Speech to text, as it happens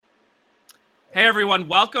Hey everyone,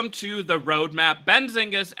 welcome to the Roadmap,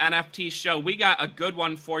 Benzinga's NFT show. We got a good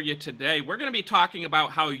one for you today. We're going to be talking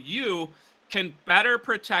about how you can better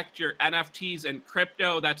protect your NFTs and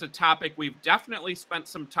crypto. That's a topic we've definitely spent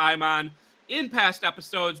some time on in past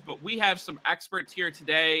episodes, but we have some experts here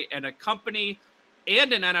today and a company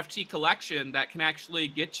and an NFT collection that can actually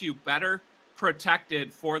get you better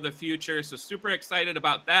protected for the future. So super excited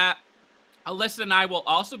about that. Alyssa and I will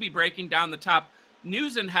also be breaking down the top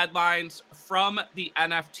news and headlines from the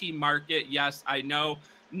NFT market. Yes, I know,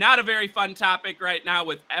 not a very fun topic right now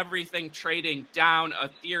with everything trading down,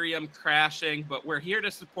 Ethereum crashing, but we're here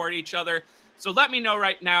to support each other. So let me know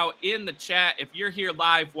right now in the chat if you're here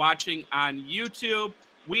live watching on YouTube.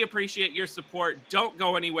 We appreciate your support. Don't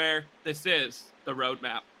go anywhere. This is the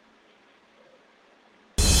Roadmap.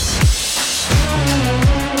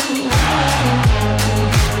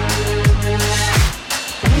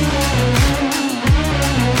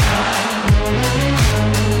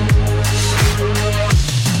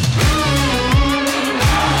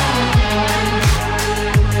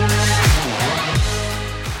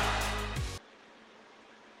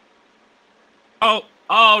 Oh,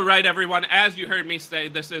 all right, everyone. As you heard me say,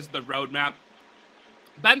 this is the Roadmap,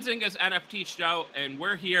 Benzinga's NFT show, and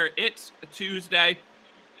we're here. It's Tuesday.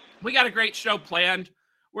 We got a great show planned.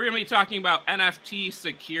 We're going to be talking about NFT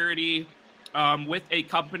security with a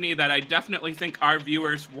company that I definitely think our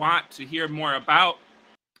viewers want to hear more about.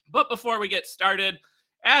 But before we get started,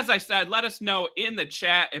 as I said, let us know in the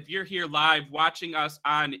chat if you're here live watching us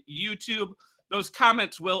on YouTube. Those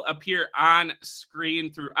comments will appear on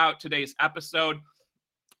screen throughout today's episode.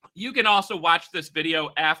 You can also watch this video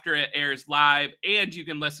after it airs live, and you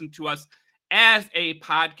can listen to us as a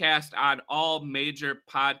podcast on all major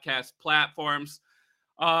podcast platforms.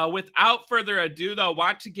 Without further ado, though, I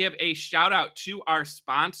want to give a shout out to our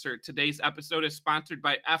sponsor. Today's episode is sponsored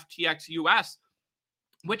by FTX US,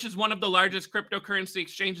 which is one of the largest cryptocurrency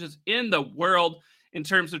exchanges in the world in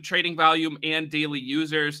terms of trading volume and daily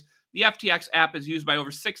users. The FTX app is used by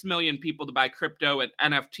over 6 million people to buy crypto and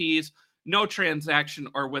NFTs. No transaction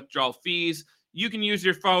or withdrawal fees. You can use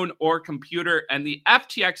your phone or computer, and the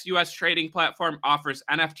FTX US trading platform offers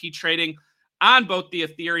NFT trading on both the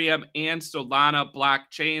Ethereum and Solana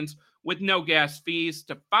blockchains with no gas fees.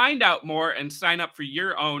 To find out more and sign up for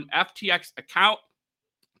your own FTX account,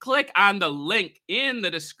 click on the link in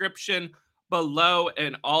the description below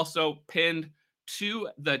and also pinned to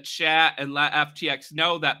the chat, and let FTX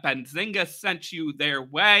know that Benzinga sent you their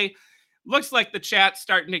way. Looks like the chat's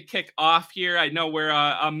starting to kick off here. I know we're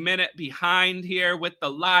a minute behind here with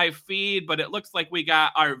the live feed, but it looks like we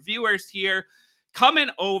got our viewers here coming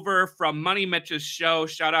over from Money Mitch's show.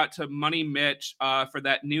 Shout out to Money Mitch for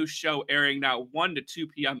that new show airing now 1 to 2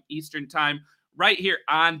 p.m. Eastern time right here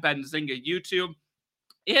on Benzinga YouTube.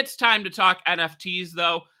 It's time to talk NFTs,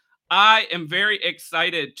 though. I am very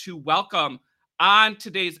excited to welcome on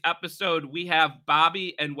today's episode, we have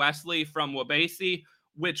Bobby and Wesley from Webacy,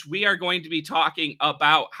 which we are going to be talking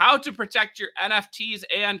about how to protect your NFTs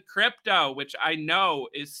and crypto, which I know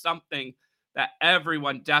is something that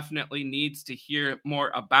everyone definitely needs to hear more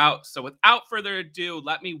about. So without further ado,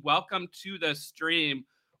 let me welcome to the stream.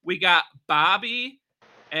 We got Bobby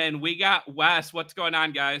and we got Wes. What's going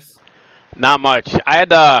on, guys? Not much. I had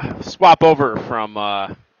to swap over from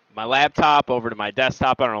my laptop over to my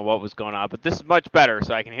desktop. I don't know what was going on, but this is much better,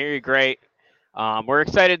 so I can hear you great. We're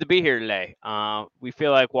excited to be here today. We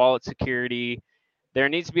feel like wallet security, there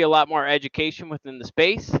needs to be a lot more education within the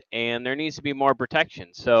space, and there needs to be more protection.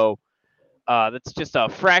 So that's just a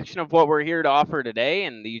fraction of what we're here to offer today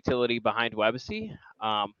and the utility behind Webacy.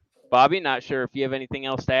 Bobby, not sure if you have anything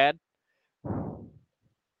else to add.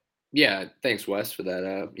 Yeah, thanks, Wes, for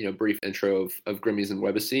that brief intro of Grimmies and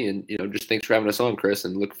Webacy, and just thanks for having us on, Chris,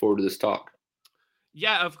 and look forward to this talk.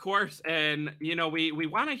 Yeah, of course. And, we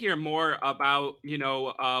want to hear more about,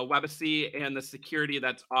 Webacy and the security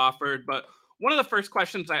that's offered. But one of the first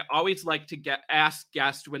questions I always like to ask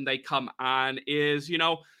guests when they come on is,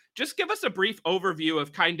 just give us a brief overview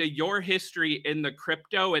of kind of your history in the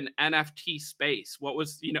crypto and NFT space. What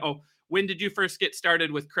was, when did you first get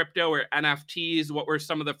started with crypto or NFTs? What were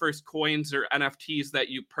some of the first coins or NFTs that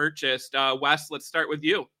you purchased? Wes, let's start with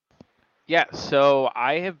you. Yeah, so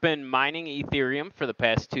I have been mining Ethereum for the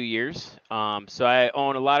past 2 years. So I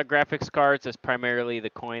own a lot of graphics cards. That's primarily the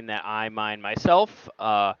coin that I mine myself.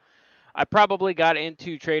 I probably got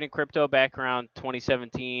into trading crypto back around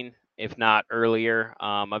 2017, if not earlier.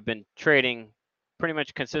 I've been trading pretty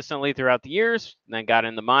much consistently throughout the years, then got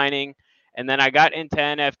into mining. And then I got into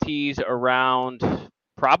NFTs around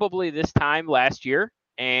probably this time last year.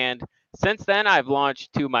 And since then, I've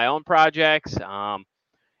launched 2 my own projects.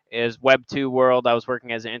 is Web 2 world. I was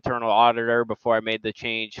working as an internal auditor before I made the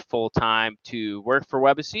change full time to work for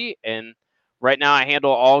Webacy. And right now I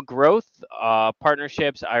handle all growth,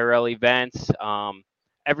 partnerships, IRL events,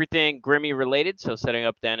 everything Grimmy related. So setting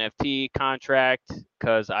up the NFT contract,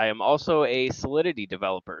 because I am also a Solidity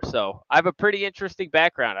developer. So I have a pretty interesting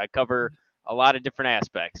background. I cover a lot of different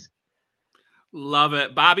aspects. Love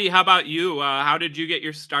it. Bobby, how about you? How did you get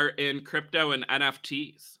your start in crypto and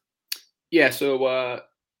NFTs? Yeah, so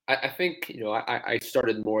I think I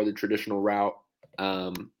started more the traditional route,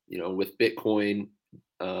 with Bitcoin.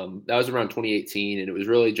 That was around 2018, and it was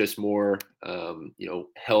really just more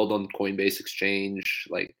held on Coinbase exchange,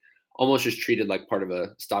 like almost just treated like part of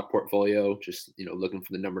a stock portfolio, just looking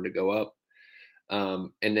for the number to go up.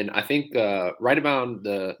 And then I think right around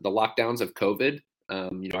the lockdowns of COVID,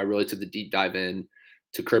 I really took the deep dive in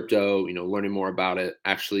to crypto, learning more about it,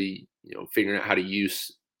 actually, figuring out how to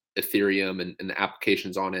use Ethereum and the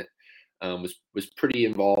applications on it. Was pretty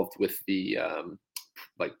involved with the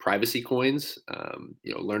like privacy coins.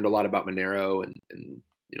 Learned a lot about Monero, and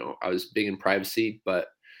I was big in privacy. But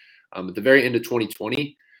at the very end of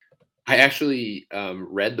 2020, I actually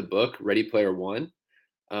read the book Ready Player One.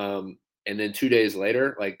 And then 2 days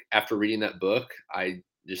later, like after reading that book, I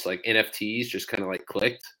just like NFTs just kind of like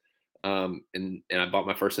clicked. And I bought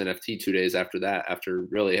my first NFT 2 days after that, after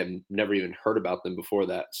really having never even heard about them before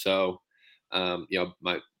that. So,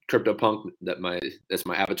 my CryptoPunk that's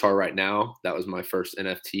my avatar right now. That was my first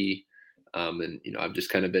NFT. And I've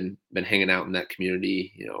just kind of been hanging out in that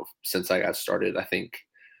community, since I got started. I think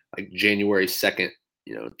like January 2nd,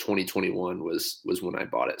 2021 was when I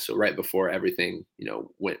bought it. So right before everything,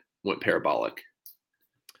 went parabolic.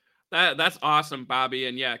 That's awesome, Bobby.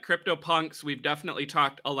 And yeah, CryptoPunks, we've definitely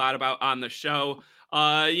talked a lot about on the show.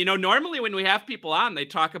 Normally when we have people on, they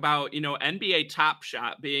talk about, NBA Top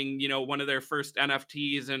Shot being, one of their first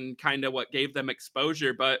NFTs and kind of what gave them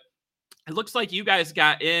exposure. But it looks like you guys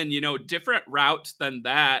got in, different routes than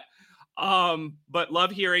that. But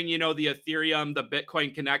love hearing, the Ethereum, the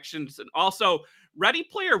Bitcoin connections, and also Ready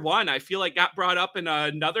Player One, I feel like got brought up in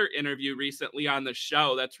another interview recently on the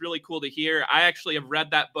show. That's really cool to hear. I actually have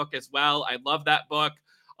read that book as well. I love that book.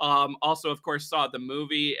 Also, of course, saw the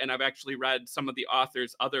movie, and I've actually read some of the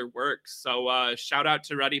author's other works. So shout out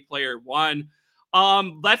to Ready Player One.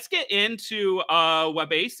 Let's get into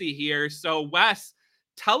Webacy here. So Wes,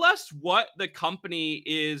 tell us what the company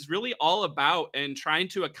is really all about and trying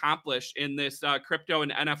to accomplish in this crypto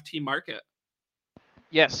and NFT market.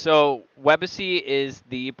 Yes, so Webacy is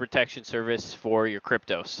the protection service for your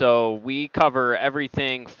crypto. So we cover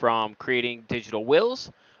everything from creating digital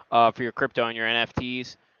wills for your crypto and your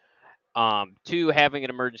NFTs to having an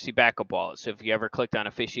emergency backup wallet. So if you ever clicked on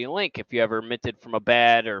a phishing link, if you ever minted from a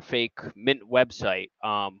bad or fake mint website,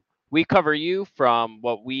 we cover you from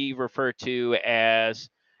what we refer to as,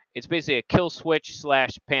 it's basically a kill switch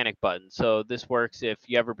 / panic button. So this works if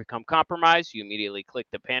you ever become compromised, you immediately click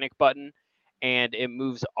the panic button and it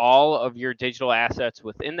moves all of your digital assets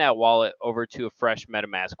within that wallet over to a fresh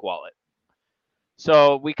MetaMask wallet.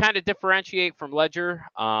 So we kind of differentiate from Ledger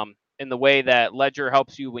in the way that Ledger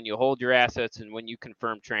helps you when you hold your assets and when you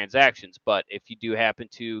confirm transactions. But if you do happen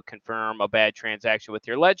to confirm a bad transaction with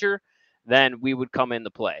your Ledger, then we would come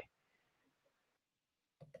into play.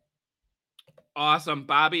 Awesome.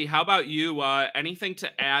 Bobby, how about you? Anything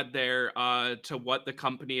to add there to what the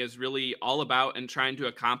company is really all about and trying to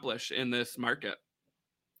accomplish in this market?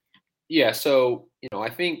 Yeah, so I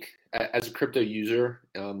think as a crypto user,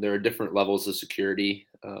 there are different levels of security.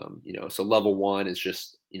 So level one is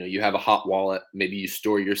just you have a hot wallet. Maybe you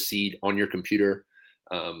store your seed on your computer.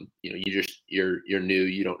 You're new.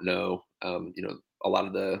 You don't know. A lot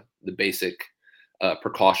of the basic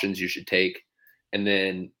precautions you should take. And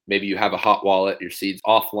then maybe you have a hot wallet. Your seed's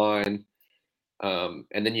offline. And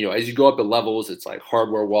then as you go up the levels, it's like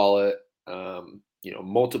hardware wallet.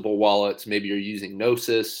 Multiple wallets. Maybe you're using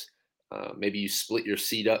Gnosis. Maybe you split your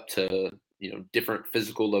seed up to different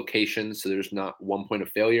physical locations, so there's not one point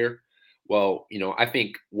of failure. Well, I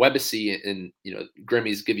think Webacy and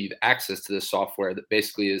Grimmies give you the access to this software that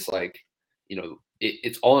basically is like,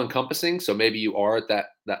 it's all encompassing. So maybe you are at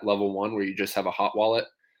that level one where you just have a hot wallet,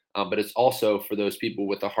 but it's also for those people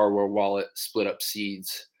with a hardware wallet, split up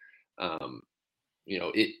seeds.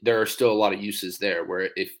 There are still a lot of uses there where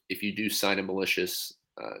if you do sign a malicious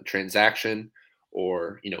transaction,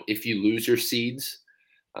 or if you lose your seeds,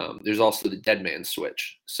 there's also the dead man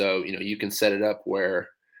switch. So you can set it up where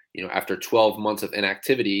after 12 months of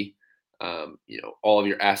inactivity, all of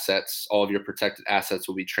your assets, all of your protected assets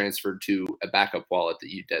will be transferred to a backup wallet that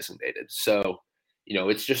you designated. So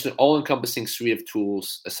it's just an all-encompassing suite of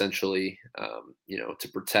tools, essentially, to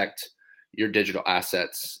protect your digital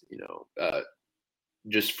assets,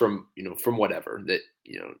 just from whatever that,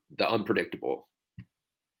 the unpredictable.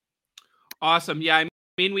 Awesome. Yeah, I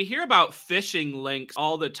mean, we hear about phishing links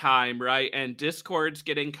all the time, right? And Discord's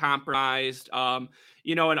getting compromised.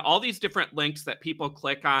 And all these different links that people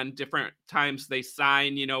click on, different times they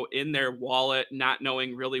sign, in their wallet, not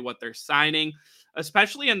knowing really what they're signing,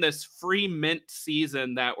 especially in this free mint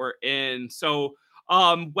season that we're in. So,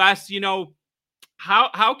 Wes,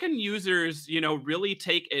 how can users, really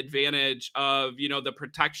take advantage of, the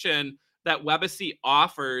protection that Webacy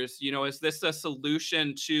offers? Is this a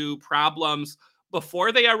solution to problems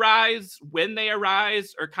before they arise, when they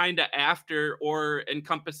arise, or kind of after, or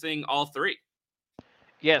encompassing all three?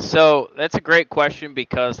 Yeah, so that's a great question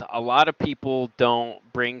because a lot of people don't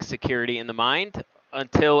bring security in the mind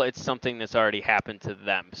until it's something that's already happened to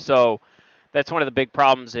them. So that's one of the big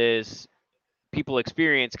problems is people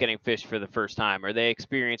experience getting phished for the first time, or they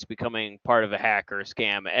experience becoming part of a hack or a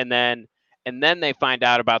scam, and then they find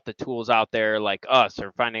out about the tools out there like us,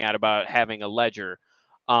 or finding out about having a ledger.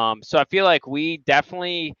 So I feel like we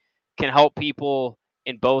definitely can help people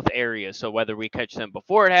in both areas. So whether we catch them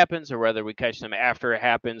before it happens or whether we catch them after it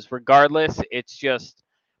happens, regardless, it's just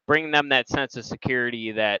bringing them that sense of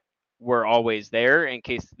security that we're always there in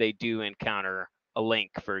case they do encounter a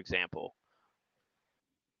link, for example.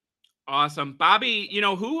 Awesome. Bobby,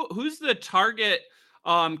 who's the target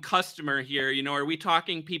customer here? Are we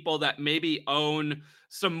talking people that maybe own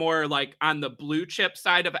some more like on the blue chip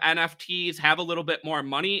side of NFTs, have a little bit more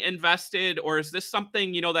money invested, or is this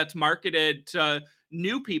something, that's marketed to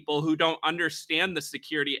new people who don't understand the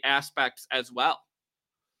security aspects as well?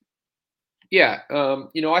 Yeah,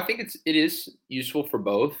 I think it is useful for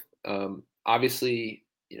both. Obviously,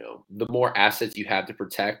 the more assets you have to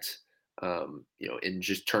protect, in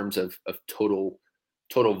just terms of total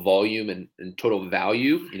volume and total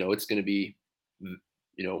value, it's going to be,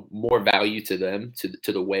 more value to them,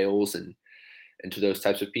 to the whales and to those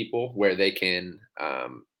types of people, where they can,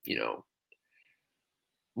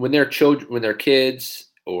 when their children, when their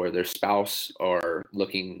kids or their spouse are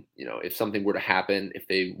looking, if something were to happen, if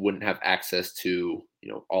they wouldn't have access to,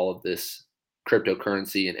 all of this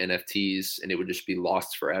cryptocurrency and NFTs, and it would just be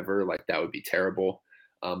lost forever, like that would be terrible.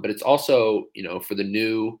 But it's also, for the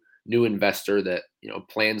new investor that,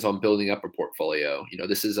 plans on building up a portfolio,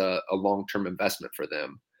 this is a long-term investment for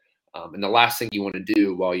them. And the last thing you want to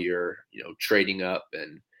do while you're, trading up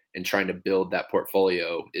and trying to build that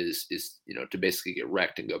portfolio is to basically get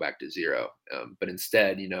wrecked and go back to zero. But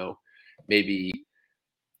instead, maybe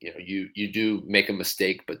you do make a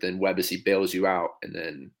mistake, but then Webacy bails you out, and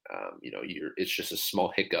then it's just a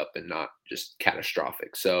small hiccup and not just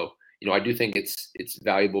catastrophic. So I do think it's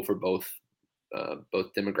valuable for both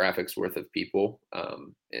demographics worth of people,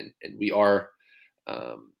 and we are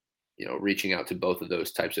reaching out to both of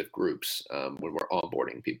those types of groups when we're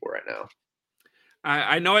onboarding people right now.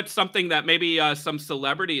 I know it's something that maybe some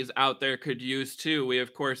celebrities out there could use too. We,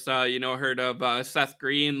 of course, heard of Seth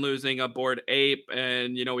Green losing a Bored Ape,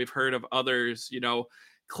 and we've heard of others,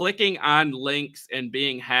 clicking on links and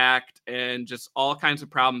being hacked, and just all kinds of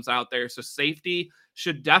problems out there. So safety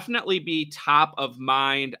should definitely be top of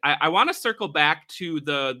mind. I want to circle back to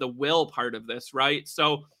the will part of this, right?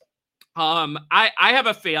 So, I have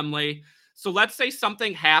a family. So let's say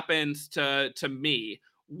something happens to me.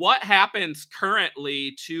 What happens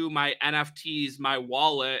currently to my NFTs, my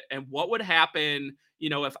wallet, and what would happen,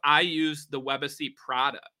 if I use the Webacy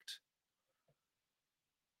product?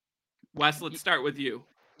 Wes, let's start with you.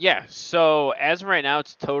 Yeah, so as of right now,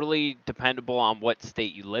 it's totally dependable on what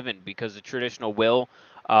state you live in because the traditional will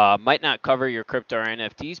might not cover your crypto or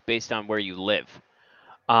NFTs based on where you live.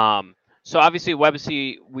 So obviously,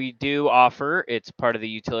 Webacy, we do offer, it's part of the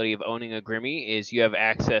utility of owning a Grimmy, is you have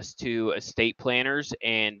access to estate planners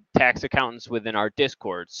and tax accountants within our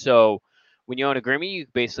Discord. So when you own a Grimmy, you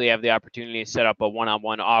basically have the opportunity to set up a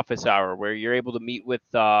one-on-one office hour where you're able to meet with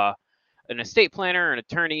an estate planner, an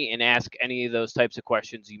attorney, and ask any of those types of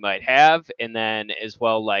questions you might have. And then as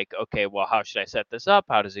well, like, okay, well, how should I set this up?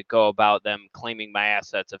 How does it go about them claiming my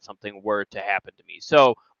assets if something were to happen to me?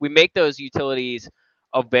 So we make those utilities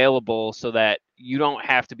available so that you don't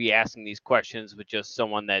have to be asking these questions with just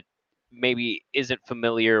someone that maybe isn't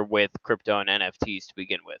familiar with crypto and NFTs to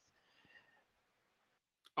begin with.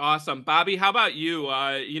 Awesome. Bobby, how about you?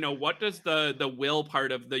 What does the will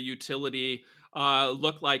part of the utility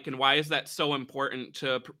look like, and why is that so important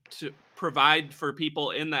to provide for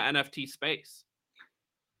people in the NFT space?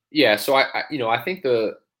 Yeah, so I think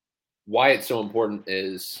why it's so important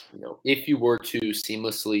is, if you were to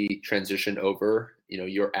seamlessly transition over,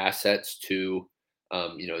 your assets to,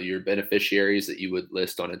 your beneficiaries that you would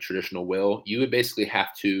list on a traditional will, you would basically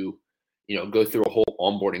have to, go through a whole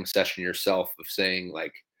onboarding session yourself of saying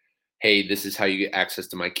like, hey, this is how you get access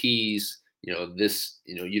to my keys. This,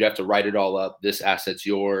 you'd have to write it all up. This asset's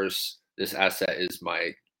yours. This asset is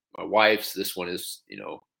my wife's. This one is,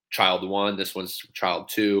 child one. This one's child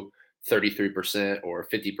two. 33% or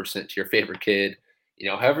 50% to your favorite kid.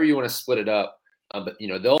 However you want to split it up. But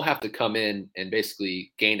they'll have to come in and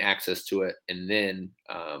basically gain access to it, and then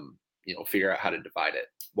figure out how to divide it.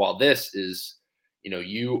 While this is,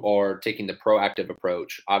 you are taking the proactive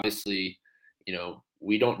approach. Obviously,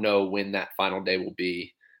 we don't know when that final day will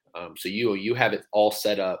be. So you have it all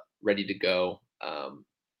set up, ready to go,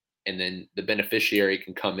 and then the beneficiary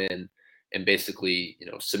can come in and basically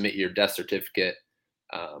submit your death certificate,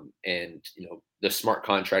 and the smart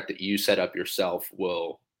contract that you set up yourself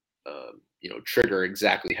will trigger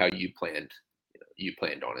exactly how you planned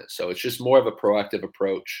on it. So it's just more of a proactive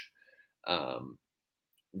approach,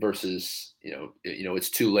 versus it's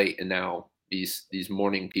too late, and now these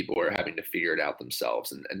mourning people are having to figure it out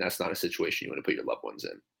themselves, and that's not a situation you want to put your loved ones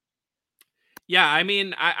in. Yeah, I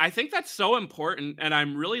mean, I think that's so important, and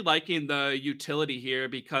I'm really liking the utility here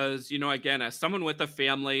because, again, as someone with a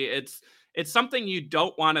family, it's something you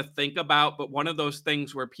don't want to think about, but one of those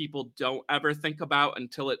things where people don't ever think about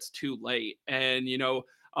until it's too late. And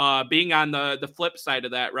being on the flip side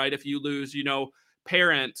of that, right? If you lose,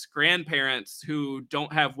 parents, grandparents who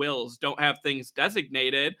don't have wills, don't have things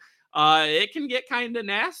designated, it can get kind of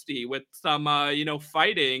nasty with some,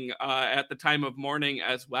 fighting at the time of mourning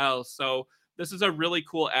as well. So this is a really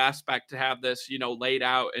cool aspect to have this, laid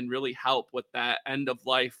out and really help with that end of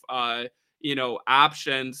life,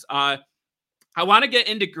 options. I want to get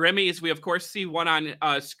into Grimmies. We of course see one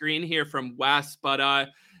on screen here from Wes, but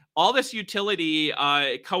all this utility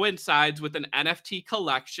coincides with an NFT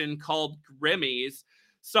collection called Grimmies.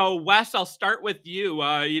 So Wes, I'll start with you.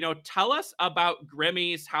 Tell us about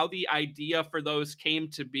Grimmies, how the idea for those came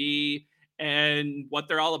to be, and what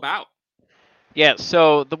they're all about. Yeah,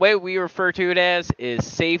 so the way we refer to it as is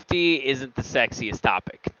safety isn't the sexiest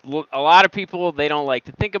topic. A lot of people, they don't like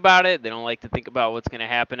to think about it. They don't like to think about what's going to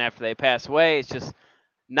happen after they pass away. It's just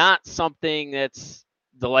not something that's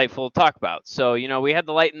delightful to talk about. So, we had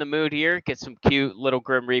the light in the mood here, get some cute little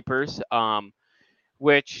Grim Reapers,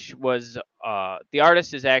 which was the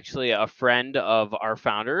artist is actually a friend of our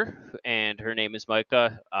founder, and her name is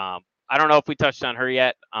Micah. I don't know if we touched on her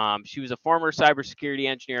yet. She was a former cybersecurity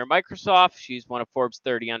engineer at Microsoft. She's one of Forbes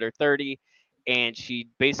 30 under 30, and she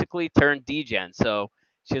basically turned DGen. So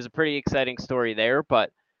she has a pretty exciting story there.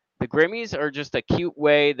 But the Grimmies are just a cute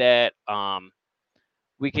way that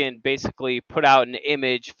we can basically put out an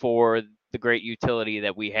image for the great utility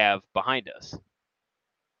that we have behind us.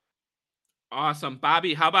 Awesome.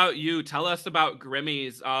 Bobby, how about you? Tell us about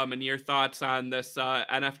Grimmies, and your thoughts on this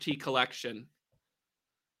NFT collection.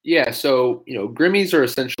 Yeah, so Grimmies are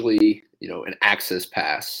essentially an access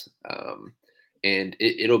pass, and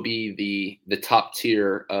it'll be the top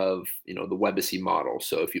tier of the Webacy model.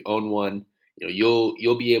 So if you own one,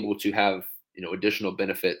 you'll be able to have additional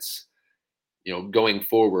benefits going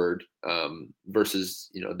forward, versus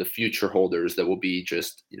the future holders that will be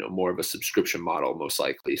just more of a subscription model most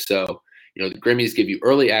likely. So the Grimmies give you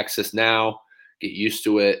early access now. Get used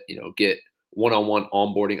to it. Get one-on-one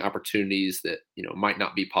onboarding opportunities that might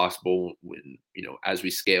not be possible when as we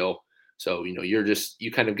scale. So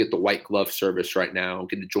you kind of get the white glove service right now.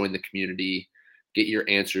 Get to join the community, get your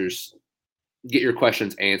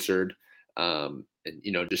questions answered, and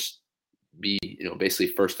just be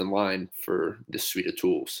basically first in line for this suite of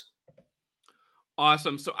tools.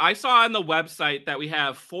 Awesome. So I saw on the website that we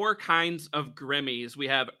have 4 kinds of Grimmies. We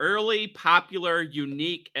have early, popular,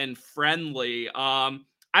 unique, and friendly.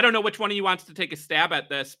 I don't know which one of you wants to take a stab at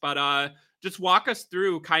this, but just walk us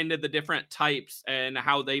through kind of the different types and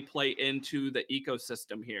how they play into the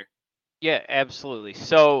ecosystem here. Yeah, absolutely.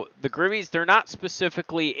 So the Grimmies, they're not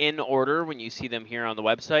specifically in order when you see them here on the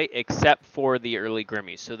website, except for the early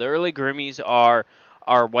Grimmies. So the early Grimmies are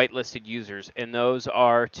whitelisted users, and those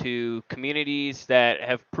are to communities that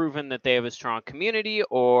have proven that they have a strong community,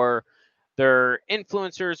 or they're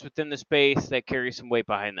influencers within the space that carry some weight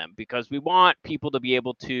behind them, because we want people to be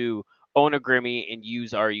able to own a Grimmie and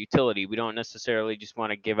use our utility. We don't necessarily just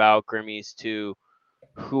want to give out Grimmies to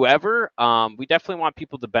whoever. We definitely want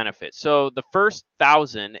people to benefit. So the first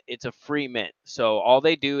 1,000, it's a free mint. So all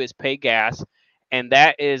they do is pay gas, and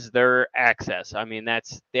that is their access. I mean,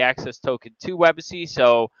 that's the access token to Webacy.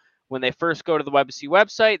 So when they first go to the Webacy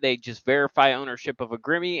website, they just verify ownership of a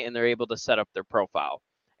Grimmy and they're able to set up their profile.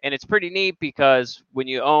 And it's pretty neat because when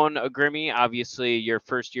you own a Grimmy, obviously your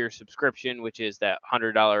first year subscription, which is that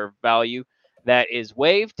 $100 value, that is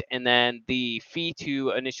waived. And then the fee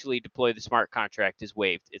to initially deploy the smart contract is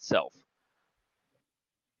waived itself.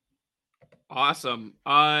 Awesome.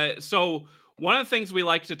 So one of the things we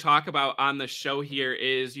like to talk about on the show here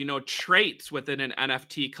is, traits within an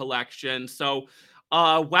NFT collection. So,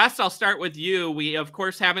 Wes, I'll start with you. We, of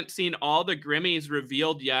course, haven't seen all the Grimmies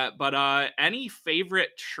revealed yet, but any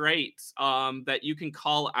favorite traits that you can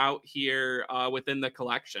call out here within the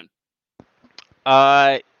collection?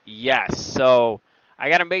 Yes. So I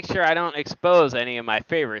got to make sure I don't expose any of my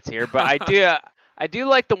favorites here, but I do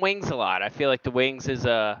like the wings a lot. I feel like the wings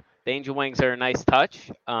the angel wings are a nice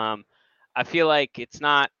touch. I feel like it's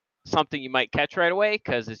not something you might catch right away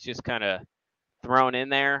because it's just kind of thrown in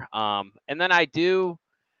there. And then I do.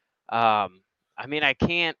 I mean, I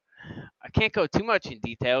can't go too much in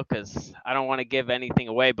detail because I don't want to give anything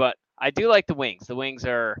away, but I do like the wings. The wings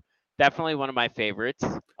are definitely one of my favorites.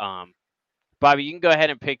 Bobby, you can go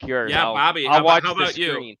ahead and pick yours. Yeah, Bobby, I'll watch how the about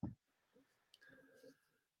screen. you?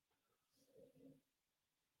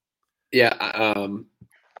 Yeah,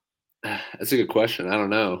 that's a good question. I don't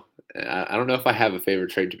know. I don't know if I have a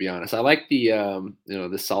favorite trait, to be honest. I like the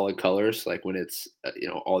the solid colors, like when it's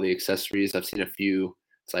all the accessories. I've seen a few.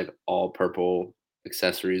 It's like all purple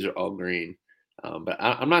accessories or all green, but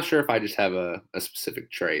I'm not sure if I just have a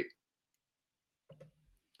specific trait.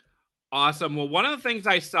 Awesome. Well, one of the things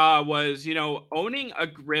I saw was, owning a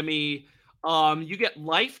Grimmy, you get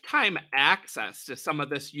lifetime access to some of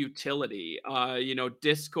this utility,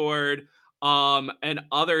 Discord, and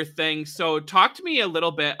other things. So talk to me a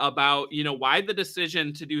little bit about, why the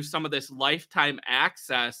decision to do some of this lifetime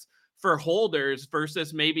access for holders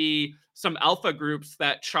versus maybe some alpha groups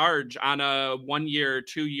that charge on a 1 year,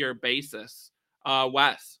 2 year basis.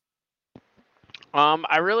 Wes.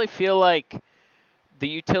 I really feel like the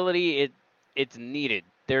utility it's needed.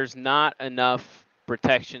 There's not enough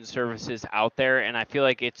protection services out there, and I feel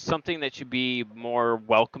like it's something that should be more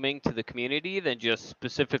welcoming to the community than just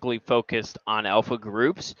specifically focused on alpha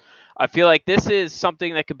groups. I feel like this is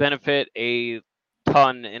something that could benefit a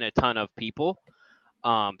ton of people.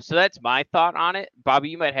 So that's my thought on it. Bobby,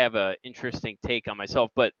 you might have an interesting take on myself,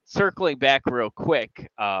 but circling back real quick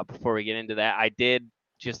before we get into that, I did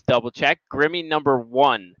just double check. Grimmy number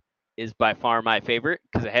 1 is by far my favorite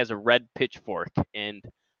because it has a red pitchfork, and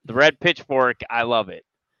the red pitchfork, I love it.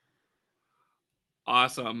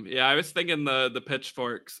 Awesome. Yeah, I was thinking the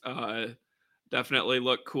pitchforks definitely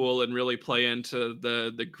look cool and really play into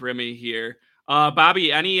the Grimmy here.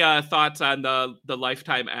 Bobby, any thoughts on the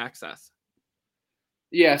lifetime access?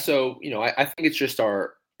 Yeah, so I think it's just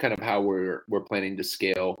our kind of how we're planning to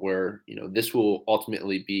scale. Where this will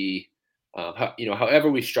ultimately be, however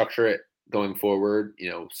we structure it going forward.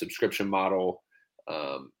 Subscription model,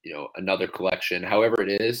 another collection. However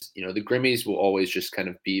it is, the Grimmies will always just kind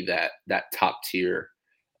of be that top tier,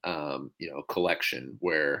 collection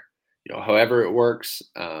where however it works,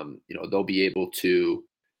 they'll be able to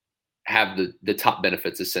have the top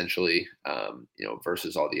benefits essentially,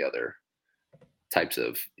 versus all the other types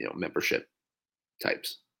of membership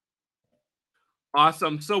types.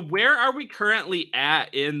 Awesome. So where are we currently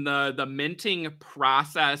at in the minting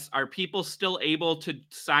process? Are people still able to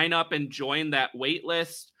sign up and join that wait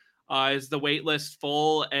list? Is the wait list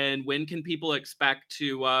full? And when can people expect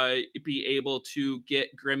to be able to get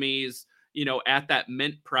Grimmies, at that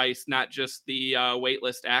mint price, not just the wait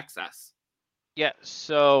list access? Yeah,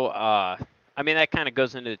 so I mean that kind of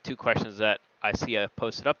goes into the two questions that I see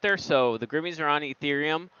posted up there. So the Grimmies are on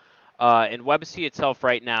Ethereum, and Webacy itself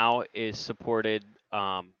right now is supported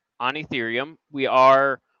on Ethereum. We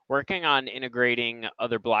are working on integrating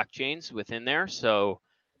other blockchains within there. So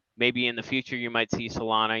maybe in the future you might see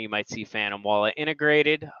Solana, you might see Phantom Wallet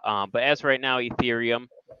integrated. But as right now, Ethereum.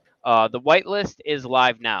 The whitelist is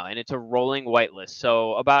live now, and it's a rolling whitelist.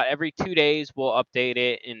 So about every 2 days, we'll update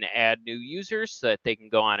it and add new users so that they can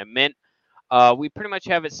go on and mint. We pretty much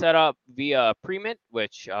have it set up via pre-mint,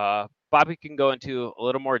 which Bobby can go into a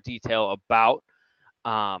little more detail about.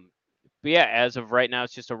 But yeah, as of right now,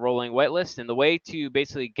 it's just a rolling whitelist, and the way to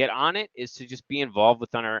basically get on it is to just be involved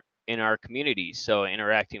with in our community. So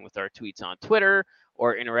interacting with our tweets on Twitter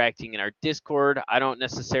or interacting in our Discord. I don't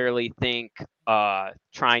necessarily think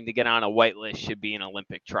trying to get on a whitelist should be an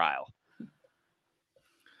Olympic trial.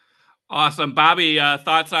 Awesome. Bobby,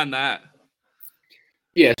 thoughts on that?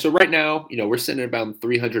 Yeah, so right now, we're sitting at about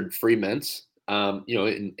 300 free mints. And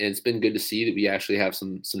it's been good to see that we actually have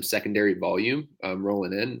some secondary volume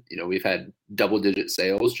rolling in. We've had double-digit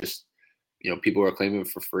sales, just people are claiming it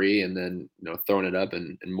for free and then throwing it up,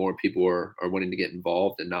 and more people are wanting to get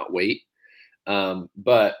involved and not wait.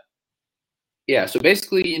 But yeah, so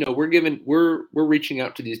basically, we're reaching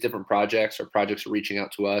out to these different projects, or projects are reaching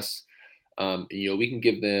out to us. We can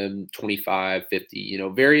give them 25,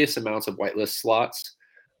 50, various amounts of whitelist slots.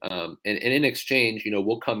 And in exchange,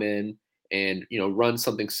 we'll come in and, run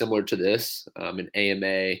something similar to this, an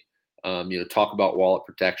AMA, talk about wallet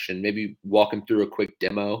protection, maybe walk them through a quick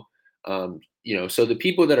demo. So the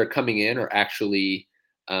people that are coming in are actually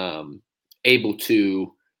able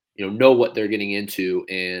to, know what they're getting into,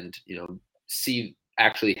 and, see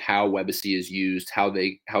actually how Webacy is used, how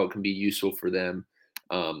it can be useful for them.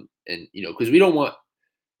 And because we don't want,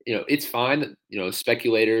 it's fine that,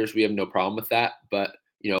 speculators, we have no problem with that, but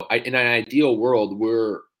in an ideal world,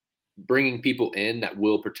 we're bringing people in that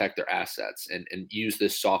will protect their assets and use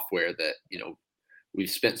this software that we've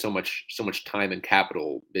spent so much time and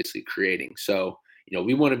capital basically creating. So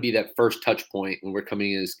we want to be that first touch point when we're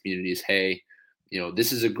coming in as communities. Hey,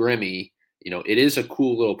 this is a Grimmy. It is a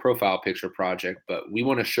cool little profile picture project, but we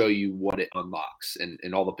want to show you what it unlocks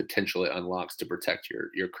and all the potential it unlocks to protect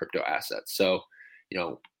your crypto assets. So,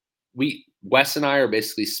 Wes and I are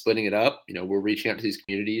basically splitting it up. We're reaching out to these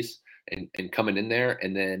communities and coming in there,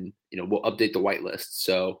 and then, we'll update the whitelist.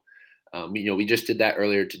 So, we just did that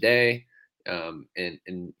earlier today.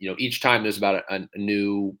 And each time there's about a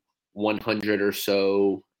new 100 or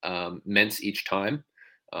so mints each time.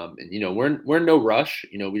 And we're in no rush.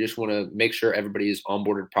 We just want to make sure everybody is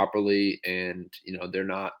onboarded properly, and they're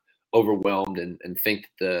not overwhelmed and think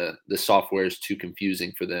the software is too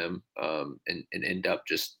confusing for them, and end up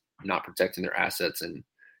just not protecting their assets and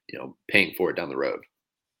paying for it down the road.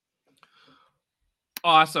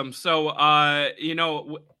 Awesome. So,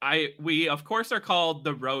 we of course are called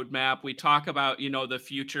the roadmap. We talk about, the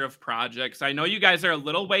future of projects. I know you guys are a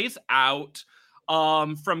little ways out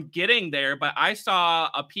from getting there, but I saw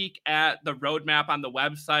a peek at the roadmap on the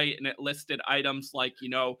website, and it listed items like,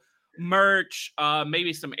 merch,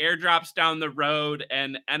 maybe some airdrops down the road,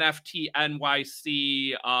 and NFT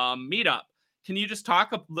NYC meetup. Can you just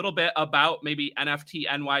talk a little bit about maybe NFT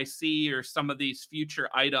NYC or some of these future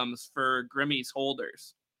items for Grimmies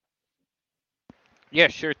holders? Yeah,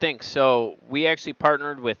 sure thing. So we actually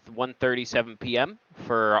partnered with 1:37 p.m.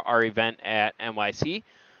 for our event at NYC.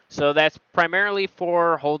 So that's primarily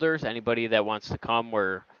for holders, anybody that wants to come,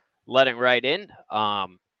 we're letting right in.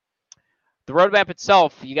 The roadmap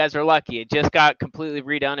itself, you guys are lucky. It just got completely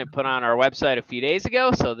redone and put on our website a few days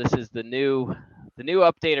ago. So this is the new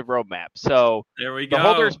updated roadmap. So there we go. The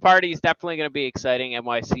holders party is definitely going to be exciting.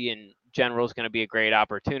 NYC in general is going to be a great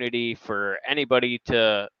opportunity for anybody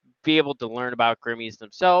to be able to learn about Grimmies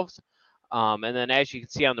themselves. And then as you can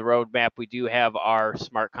see on the roadmap, we do have our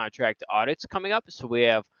smart contract audits coming up. So we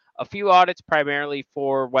have a few audits primarily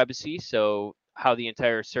for Webacy, so how the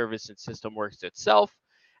entire service and system works itself.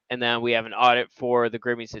 And then we have an audit for the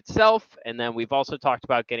Grimmies itself. And then we've also talked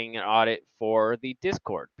about getting an audit for the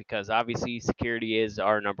Discord, because obviously security is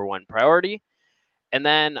our number one priority. And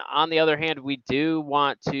then on the other hand, we do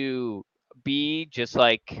want to be just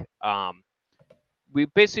like, we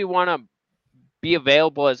basically want to be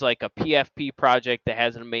available as like a PFP project that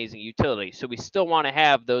has an amazing utility. So we still want to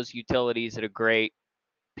have those utilities that a great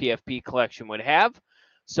PFP collection would have.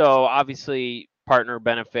 So obviously partner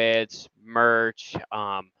benefits, merch,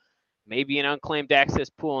 maybe an unclaimed access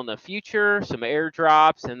pool in the future, some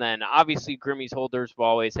airdrops, and then obviously Grimmies holders will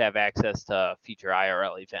always have access to future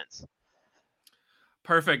IRL events.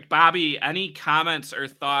 Perfect. Bobby, any comments or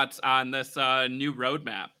thoughts on this new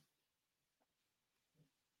roadmap?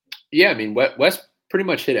 Yeah, I mean, Wes pretty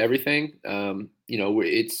much hit everything.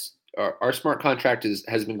 It's our smart contract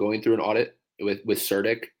has been going through an audit with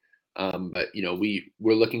CertiK, but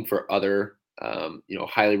we're looking for other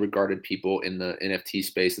highly regarded people in the NFT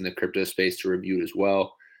space and the crypto space to review it as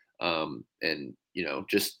well, and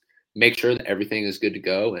just make sure that everything is good to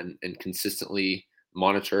go, and consistently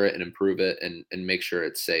monitor it and improve it, and make sure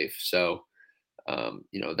it's safe. So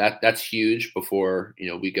that's huge before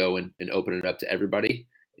we go and open it up to everybody.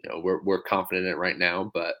 We're confident in it right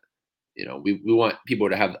now, but we want people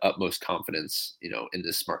to have the utmost confidence in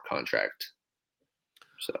this smart contract.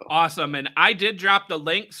 So awesome. And I did drop the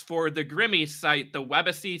links for the Grimmies site, the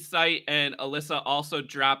Webacy site, and Alyssa also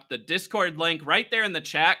dropped the Discord link right there in the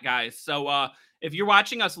chat, guys. So if you're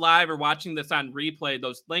watching us live or watching this on replay,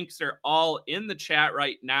 those links are all in the chat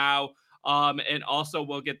right now. And also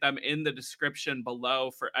we'll get them in the description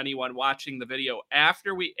below for anyone watching the video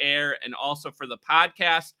after we air, and also for the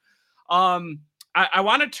podcast. I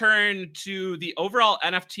want to turn to the overall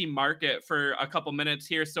NFT market for a couple minutes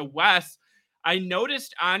here. So, Wes, I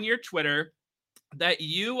noticed on your Twitter that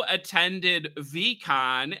you attended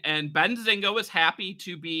VCon, and Benzinga was happy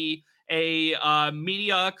to be a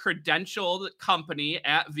media credentialed company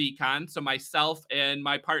at VCon. So myself and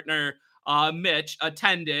my partner Mitch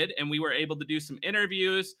attended, and we were able to do some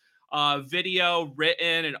interviews, video,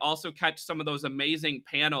 written, and also catch some of those amazing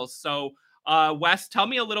panels. So Wes, tell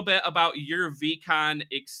me a little bit about your VCon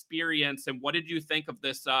experience, and what did you think of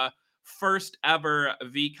this first ever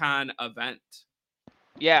VCon event?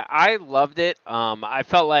 Yeah, I loved it. I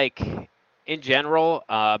felt like, in general,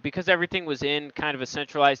 because everything was in kind of a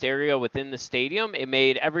centralized area within the stadium, it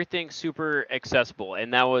made everything super accessible.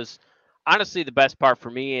 And that was honestly the best part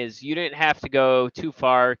for me is you didn't have to go too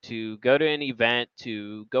far to go to an event,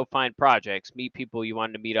 to go find projects, meet people you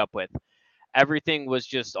wanted to meet up with. Everything was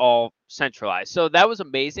just all centralized. So that was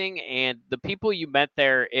amazing. And the people you met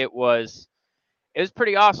there, it was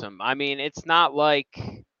pretty awesome. I mean, it's not like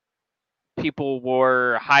people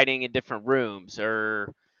were hiding in different rooms,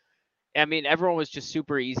 or I mean, everyone was just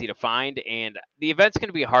super easy to find, and the event's going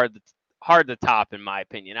to be hard to top in my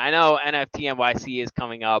opinion. I know NFT NYC is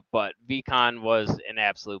coming up, but VCon was an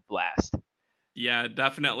absolute blast. Yeah,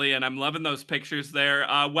 definitely, and I'm loving those pictures there.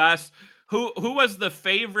 Wes, who was the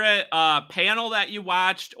favorite panel that you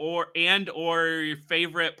watched, or your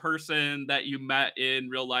favorite person that you met in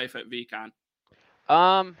real life at VCon?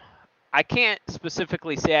 um I can't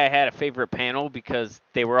specifically say I had a favorite panel because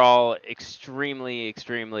they were all extremely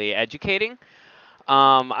educating.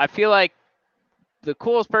 I feel like the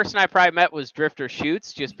coolest person I probably met was Drifter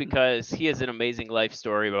Shoots, just because he has an amazing life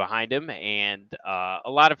story behind him, and a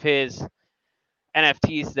lot of his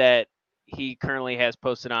NFTs that he currently has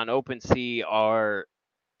posted on OpenSea are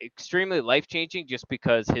extremely life changing, just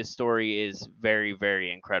because his story is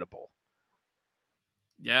very incredible.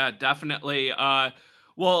 Yeah, definitely.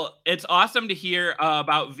 Well, it's awesome to hear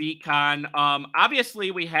about VCon.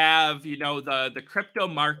 Obviously, we have the crypto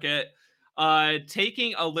market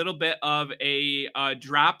taking a little bit of a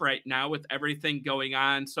drop right now with everything going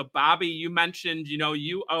on. So, Bobby, you mentioned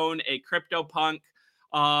you own a CryptoPunk.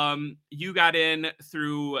 You got in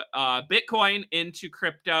through Bitcoin into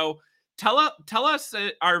crypto. Tell us,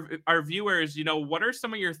 our viewers, what are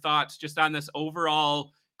some of your thoughts just on this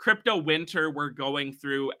overall crypto winter we're going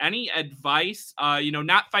through? Any advice,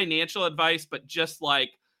 not financial advice, but just like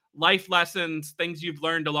life lessons, things you've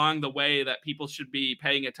learned along the way that people should be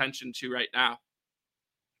paying attention to right now?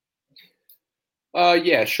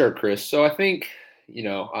 Yeah, sure, Chris. So I think,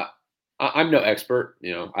 I'm no expert.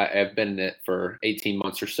 I've been in it for 18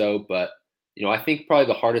 months or so, but I think probably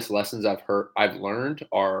the hardest lessons I've learned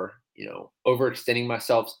are, overextending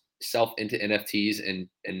myself self into NFTs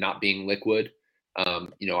and not being liquid.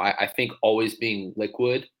 I think always being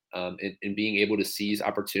liquid, and being able to seize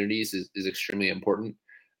opportunities is extremely important.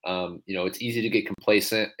 It's easy to get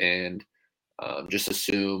complacent and just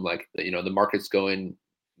assume like the market's going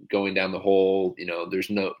down the hole. There's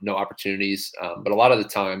no opportunities, but a lot of the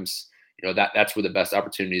times, that's where the best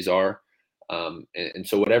opportunities are. And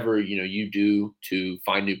so whatever you do to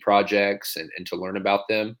find new projects and to learn about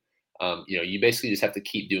them, you basically just have to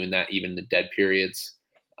keep doing that even in the dead periods.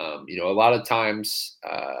 A lot of times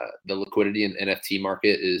the liquidity in the NFT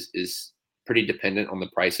market is pretty dependent on the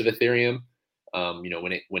price of Ethereum.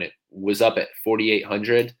 When it was up at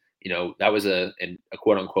 4,800, that was a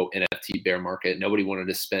quote unquote NFT bear market. Nobody wanted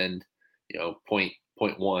to spend, point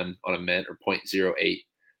one on a mint or 0.08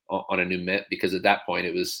 on a new mint, because at that point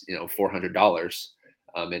it was, $400.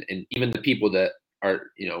 And even the people that are,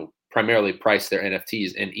 primarily price their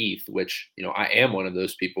NFTs in ETH, which, I am one of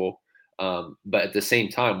those people. But at the same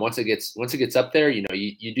time, once it gets up there,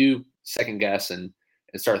 you do second guess and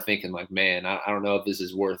start thinking like, man, I don't know if this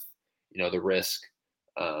is worth, the risk.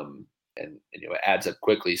 And it adds up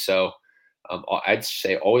quickly. So I'd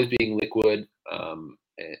say always being liquid,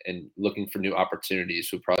 and looking for new opportunities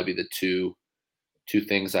would probably be the two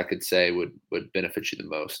things I could say would benefit you the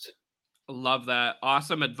most. Love that.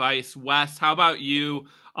 Awesome advice. Wes, how about you?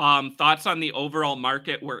 Thoughts on the overall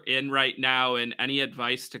market we're in right now, and any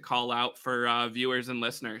advice to call out for viewers and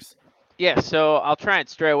listeners? Yeah, so I'll try and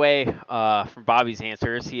stray away from Bobby's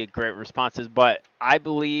answers. He had great responses, but I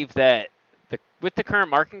believe that with the current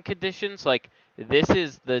market conditions, like, this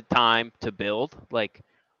is the time to build. Like,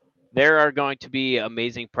 there are going to be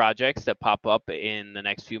amazing projects that pop up in the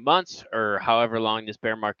next few months or however long this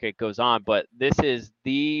bear market goes on, but this is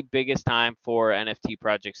the biggest time for NFT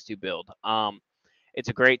projects to build. It's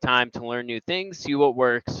a great time to learn new things, see what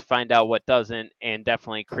works, find out what doesn't, and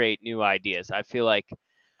definitely create new ideas. I feel like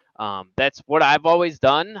That's what I've always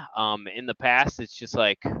done. In the past, it's just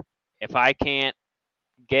like if I can't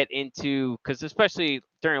get into, because especially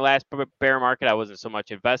during last bear market, I wasn't so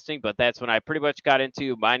much investing, but that's when I pretty much got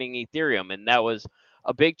into mining Ethereum, and that was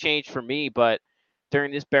a big change for me. But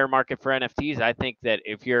during this bear market for NFTs, I think that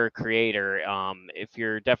if you're a creator, if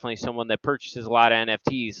you're definitely someone that purchases a lot of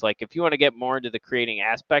NFTs, like if you want to get more into the creating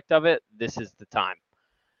aspect of it, this is the time.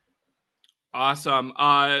 Awesome.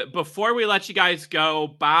 Before we let you guys go,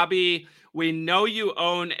 Bobby, we know you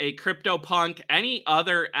own a CryptoPunk. Any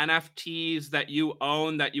other NFTs that you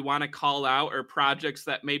own that you want to call out, or projects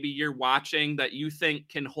that maybe you're watching that you think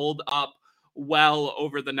can hold up well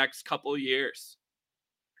over the next couple of years?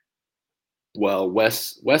 Well,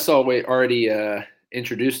 Wes already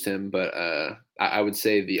introduced him, but I would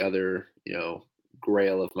say the other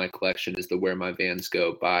grail of my collection is the Where My Vans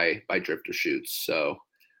Go by Drifter Shoots. So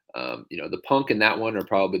the punk and that one are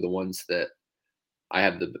probably the ones that I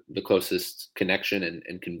have the closest connection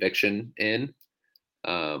and conviction in.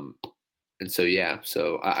 And so yeah,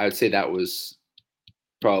 so I would say that was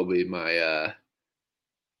probably my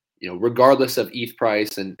regardless of ETH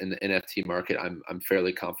price and the NFT market, I'm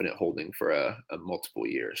fairly confident holding for a multiple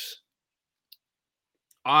years.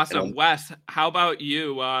 Awesome. Wes, how about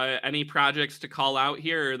you? Any projects to call out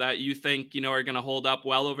here that you think, are going to hold up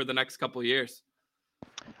well over the next couple of years?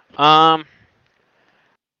 I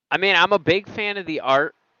mean, I'm a big fan of the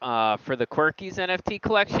art for the Quirkies NFT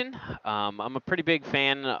collection. I'm a pretty big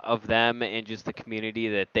fan of them and just the community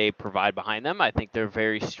that they provide behind them. I think they're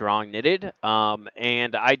very strong knitted.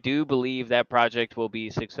 And I do believe that project will be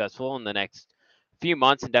successful in the next few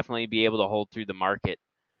months and definitely be able to hold through the market.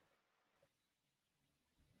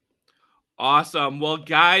 Awesome. Well,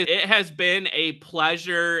 guys, it has been a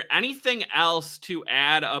pleasure. Anything else to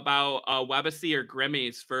add about Webacy or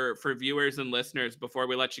Grimmies for viewers and listeners before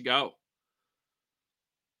we let you go?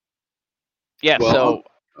 Yeah, well,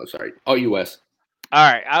 sorry. Oh, US.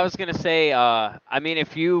 All right, I was gonna say, I mean,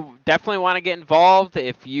 if you definitely want to get involved,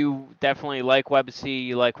 if you definitely like Webacy,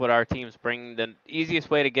 you like what our teams bring, the easiest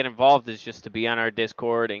way to get involved is just to be on our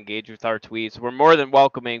Discord, engage with our tweets. We're more than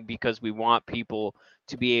welcoming because we want people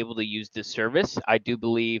to be able to use this service. I do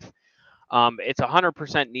believe it's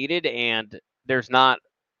 100% needed, and there's not.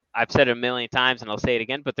 I've said it a million times, and I'll say it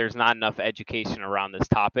again, but there's not enough education around this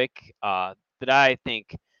topic that I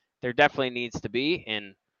think there definitely needs to be,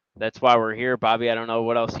 and that's why we're here. Bobby, I don't know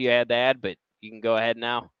what else you had to add, but you can go ahead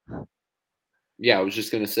now. Yeah, I was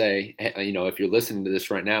just going to say, if you're listening to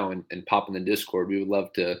this right now and pop in the Discord, we would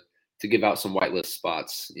love to give out some whitelist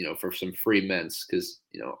spots, for some free mints. Because,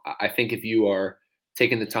 I think if you are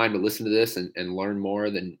taking the time to listen to this and learn more,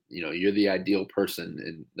 then, you're the ideal person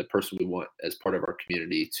and the person we want as part of our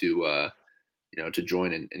community to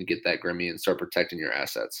join and get that Grimmy and start protecting your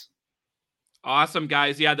assets. Awesome,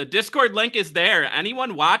 guys. Yeah, the Discord link is there.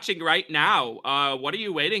 Anyone watching right now, what are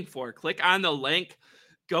you waiting for? Click on the link.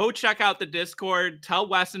 Go check out the Discord. Tell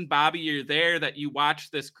Wes and Bobby you're there, that you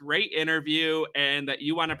watched this great interview, and that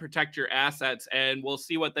you want to protect your assets, and we'll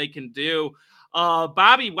see what they can do.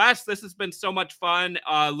 Bobby, Wes, this has been so much fun.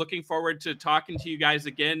 Looking forward to talking to you guys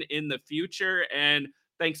again in the future, and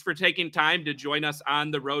thanks for taking time to join us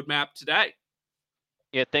on the roadmap today.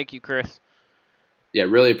 Yeah, thank you, Chris. Yeah,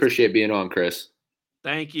 really appreciate being on, Chris.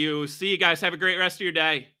 Thank you. See you guys. Have a great rest of your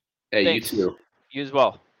day. Hey, Thanks. You too. You as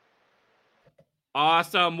well.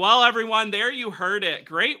 Awesome. Well, everyone, there you heard it.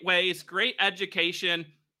 Great ways, great education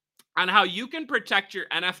on how you can protect your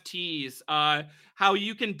NFTs, how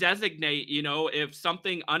you can designate, if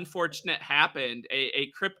something unfortunate happened, a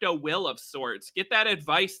crypto will of sorts. Get that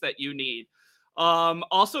advice that you need.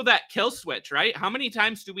 Also, that kill switch, right? How many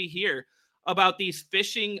times do we hear about these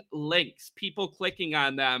phishing links, people clicking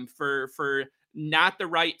on them for not the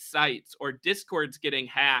right sites, or Discords getting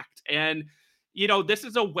hacked? And, this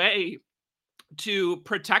is a way to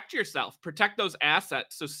protect yourself, protect those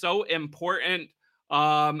assets. So important.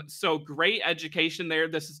 So great education there.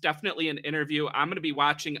 This is definitely an interview I'm going to be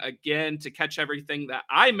watching again to catch everything that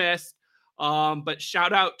I missed. But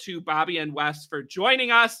shout out to Bobby and Wes for joining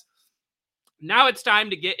us. Now it's time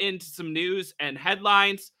to get into some news and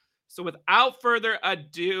headlines. So without further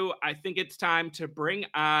ado, I think it's time to bring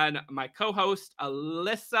on my co-host,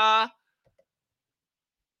 Alyssa.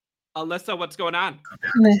 Alyssa, what's going on?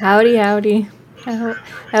 Howdy. That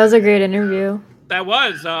was a great interview. That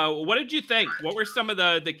was. What did you think? What were some of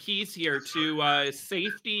the keys here to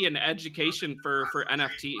safety and education for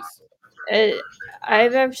NFTs?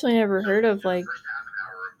 I've actually never heard of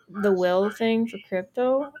the will thing for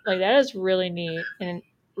crypto. That is really neat and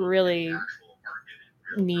really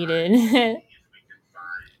needed.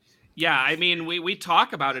 Yeah, I mean, we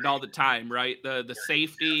talk about it all the time, right? The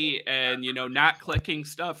safety and not clicking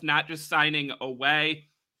stuff, not just signing away.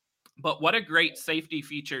 But what a great safety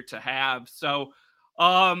feature to have. So,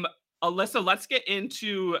 um, Alyssa, let's get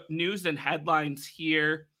into news and headlines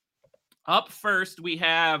here. Up first, we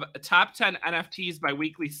have top 10 NFTs by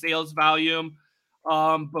weekly sales volume.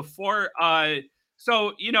 Before,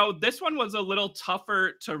 so this one was a little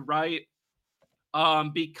tougher to write,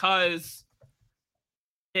 because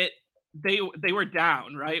it they were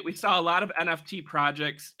down, right? We saw a lot of NFT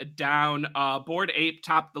projects down. Bored Ape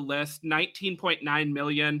topped the list, 19.9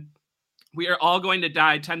 million. We Are All Going to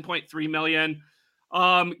Die, 10.3 million.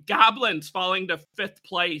 Goblins falling to 5th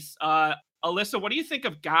place. Alyssa, what do you think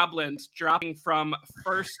of Goblins dropping from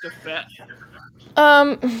 1st to 5th?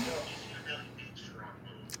 Um,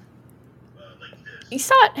 you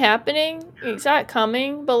saw it happening, you saw it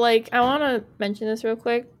coming, but like I want to mention this real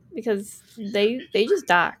quick because they just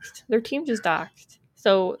docked. Their team just docked,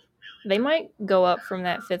 so they might go up from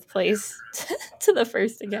that 5th place to the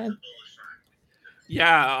 1st again.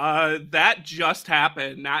 Yeah, that just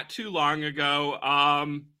happened not too long ago.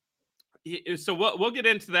 So we'll get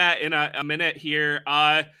into that in a minute here.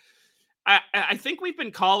 I think we've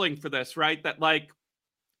been calling for this, right? That like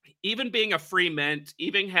even being a free mint,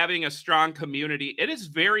 even having a strong community, it is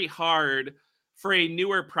very hard for a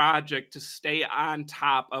newer project to stay on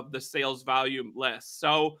top of the sales volume list.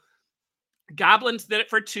 So Goblins did it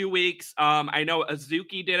for 2 weeks. I know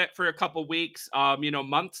Azuki did it for a couple weeks,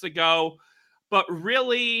 months ago. But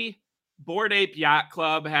really, Bored Ape Yacht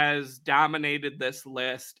Club has dominated this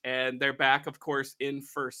list, and they're back, of course, in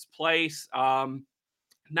 1st place.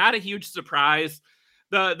 Not a huge surprise.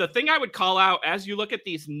 The thing I would call out as you look at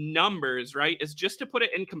these numbers, right, is just to put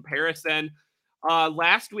it in comparison.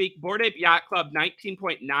 Last week, Bored Ape Yacht Club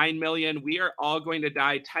 19.9 million. We Are All Going to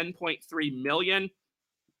Die 10.3 million.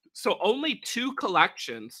 So only 2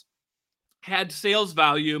 collections had sales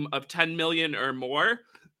volume of 10 million or more.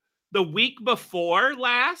 The week before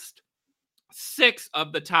last, 6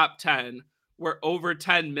 of the top 10 were over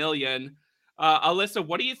 10 million. Alyssa,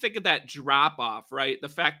 what do you think of that drop off, right? The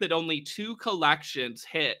fact that only 2 collections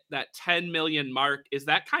hit that 10 million mark, is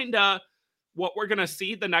that kind of what we're going to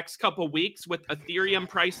see the next couple weeks with Ethereum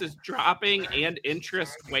prices dropping and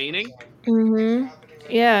interest waning?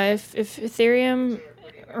 Yeah, if Ethereum,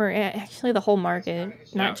 or actually the whole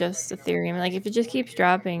market, not Yeah. just Ethereum, like if it just keeps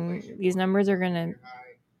dropping, these numbers are gonna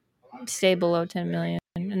stay below 10 million,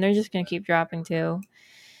 and they're just gonna keep dropping too.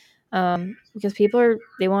 Because people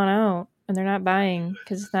they want out and they're not buying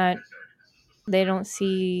because they don't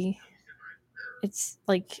see it's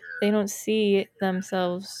like they don't see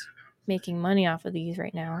themselves making money off of these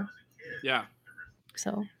right now. Yeah.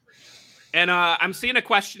 So And I'm seeing a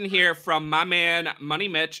question here from my man Money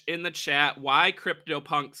Mitch in the chat. Why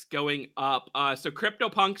CryptoPunks going up? So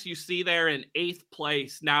CryptoPunks you see there in 8th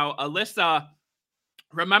place. Now, Alyssa,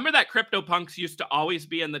 remember that CryptoPunks used to always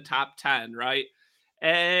be in the top 10, right?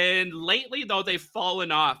 And lately, though, they've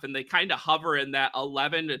fallen off and they kind of hover in that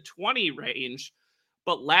 11 to 20 range.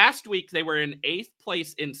 But last week, they were in 8th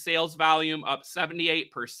place in sales volume, up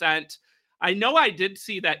 78%. I know I did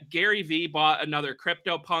see that Gary Vee bought another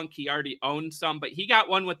CryptoPunk. He already owned some, but he got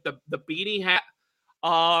one with the beanie hat,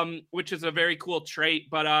 which is a very cool trait.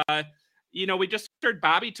 But we just heard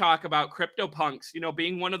Bobby talk about CryptoPunks,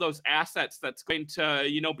 being one of those assets that's going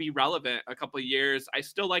to, be relevant a couple of years. I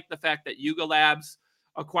still like the fact that Yuga Labs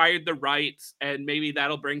acquired the rights, and maybe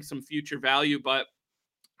that'll bring some future value. But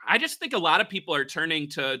I just think a lot of people are turning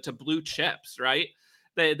to blue chips, right?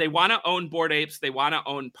 They want to own Bored Apes, they want to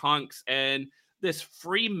own punks, and this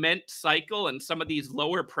free mint cycle and some of these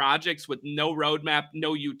lower projects with no roadmap,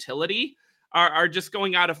 no utility are just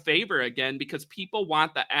going out of favor again because people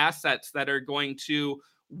want the assets that are going to,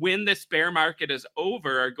 when this bear market is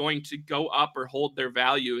over, are going to go up or hold their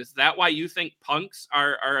value. Is that why you think punks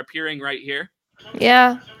are appearing right here?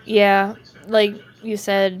 yeah, like you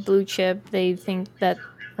said, blue chip. They think that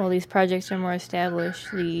these projects are more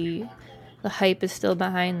established. The hype is still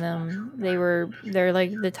behind them. They're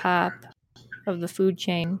like the top of the food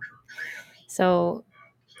chain. So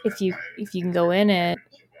if you can go in it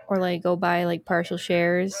or like go buy like partial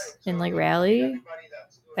shares in like Rally,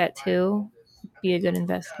 that too be a good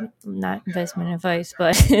investment. Not investment advice,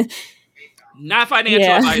 but Not financial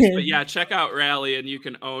yeah. advice, but yeah, check out Rally and you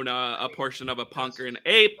can own a portion of a punk or an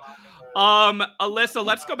ape. Alyssa,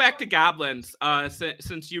 let's go back to Goblins.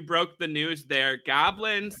 Since you broke the news there,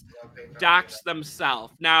 Goblins doxed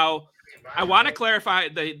themselves. Now, I want to clarify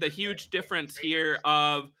the huge difference here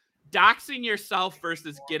of doxing yourself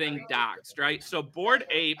versus getting doxed, right? So Bored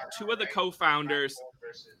Ape, 2 of the co-founders,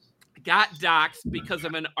 got doxxed because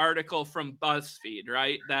of an article from BuzzFeed,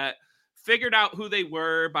 right? That figured out who they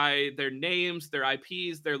were by their names, their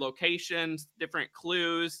IPs, their locations, different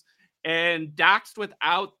clues, and doxed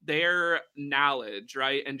without their knowledge,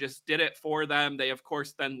 right? And just did it for them. They, of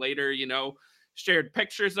course, then later, shared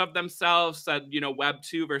pictures of themselves, said, Web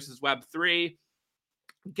 2 versus Web 3.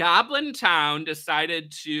 Goblin Town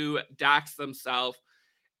decided to dox themselves,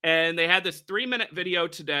 and they had this 3-minute video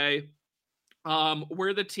today.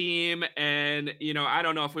 We're the team, and I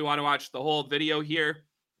don't know if we want to watch the whole video here,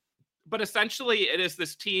 but essentially it is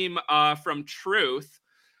this team from Truth.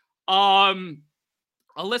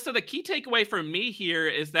 Alyssa, the key takeaway for me here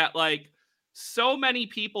is that so many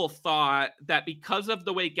people thought that because of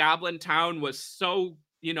the way Goblin Town was so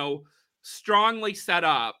strongly set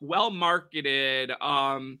up, well marketed,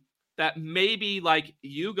 that maybe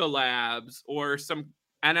Yuga Labs or some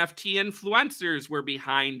NFT influencers were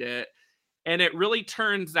behind it. And it really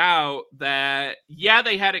turns out that,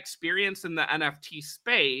 they had experience in the NFT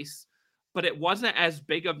space, but it wasn't as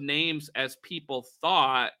big of names as people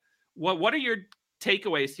thought. What are your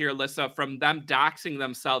takeaways here, Alyssa, from them doxing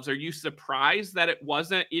themselves? Are you surprised that it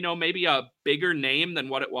wasn't, maybe a bigger name than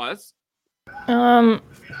what it was?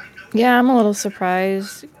 Yeah, I'm a little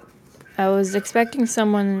surprised. I was expecting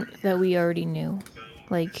someone that we already knew,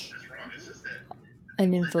 like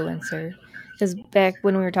an influencer. Because back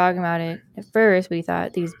when we were talking about it, at first we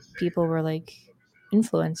thought these people were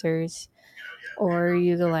influencers or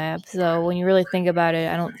Yuga Labs. So when you really think about it,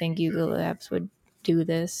 I don't think Yuga Labs would do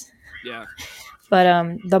this. Yeah.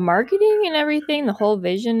 But the marketing and everything, the whole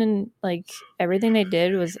vision and everything they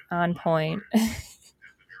did was on point.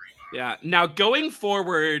 Yeah. Now going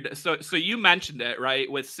forward, so you mentioned it,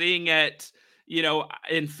 right? With seeing it, in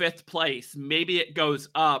 5th place, maybe it goes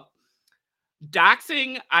up.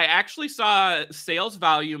 Doxing, I actually saw sales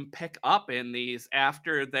volume pick up in these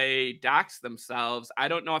after they doxed themselves. I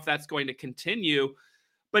don't know if that's going to continue,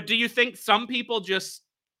 but do you think some people just,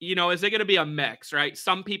 is it going to be a mix, right?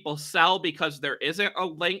 Some people sell because there isn't a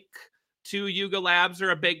link to Yuga Labs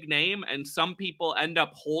or a big name, and some people end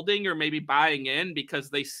up holding or maybe buying in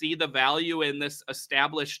because they see the value in this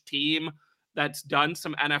established team that's done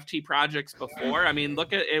some NFT projects before. I mean,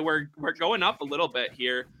 look at it, we're going up a little bit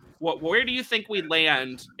here. Where do you think we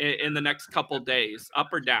land in the next couple days? Up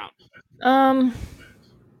or down?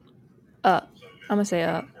 Up. I'm gonna say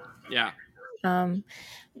up. Yeah.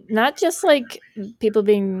 Not just people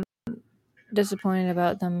being disappointed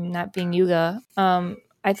about them not being Yuga.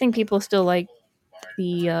 I think people still like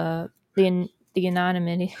the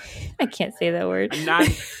anonymity. I can't say that word.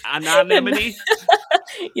 Anonymity.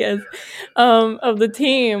 Yes. Of the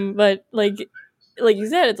team, but like you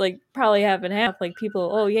said, it's probably half and half.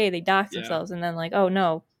 People, oh yay, they doxed themselves, and then oh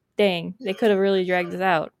no, dang, they could have really dragged this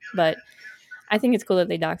out. But I think it's cool that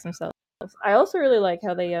they doxed themselves. I also really like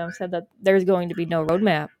how they said that there's going to be no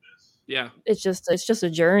roadmap. Yeah. It's just a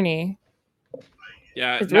journey.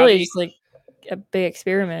 Yeah. It's really just a big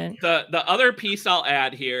experiment. The other piece I'll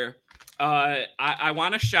add here, I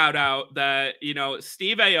want to shout out that,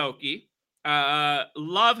 Steve Aoki,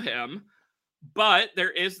 love him, but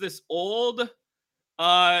there is this old,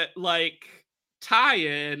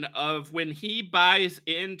 tie-in of when he buys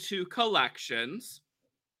into collections.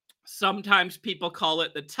 Sometimes people call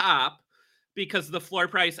it the top because the floor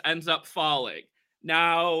price ends up falling.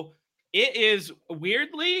 Now, it is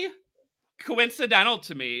weirdly coincidental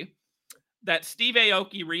to me that Steve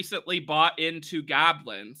Aoki recently bought into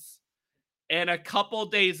Goblins, and a couple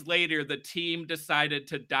days later, the team decided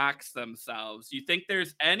to dox themselves. You think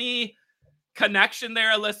there's any connection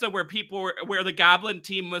there, Alyssa, where the Goblin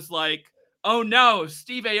team was like, oh no,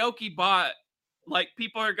 Steve Aoki bought,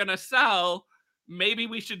 people are gonna sell, maybe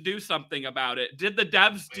we should do something about it? Did the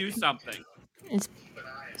devs do something? It's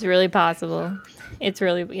really possible. It's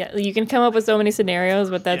really, you can come up with so many scenarios,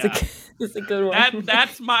 but that's a good one.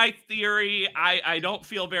 That's my theory. I don't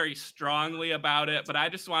feel very strongly about it, but I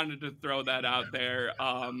just wanted to throw that out there.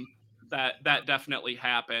 That definitely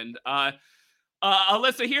happened.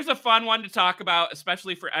 Alyssa, here's a fun one to talk about,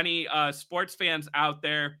 especially for any sports fans out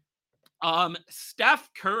there. Steph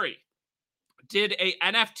Curry did a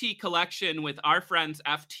NFT collection with our friends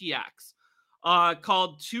FTX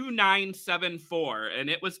called 2974, and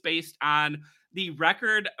it was based on the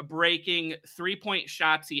record-breaking three-point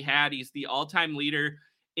shots he had. He's the all-time leader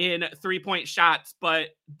in three-point shots, but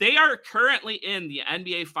they are currently in the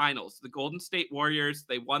NBA Finals. The Golden State Warriors,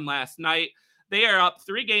 they won last night. They are up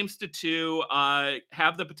 3-2,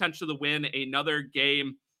 have the potential to win another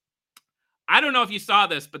game. I don't know if you saw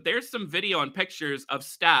this, but there's some video and pictures of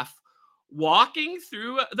Steph walking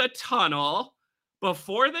through the tunnel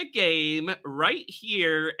before the game right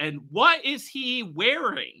here. And what is he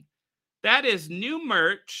wearing? That is new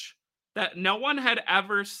merch that no one had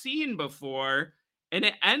ever seen before. And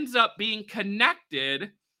it ends up being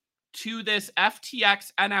connected to this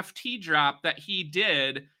FTX NFT drop that he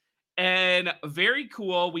did. And very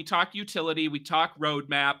cool. We talk utility, we talk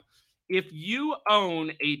roadmap. If you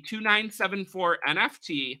own a 2974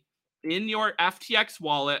 NFT in your FTX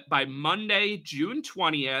wallet by Monday, June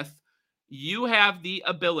 20th, you have the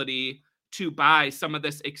ability to buy some of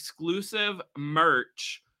this exclusive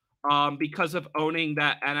merch because of owning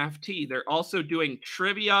that NFT. They're also doing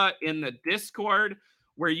trivia in the Discord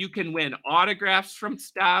where you can win autographs from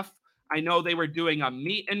Steph. I know they were doing a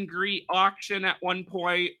meet and greet auction at one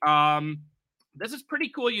point. This is pretty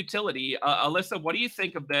cool utility. Alyssa, what do you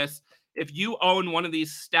think of this? If you own one of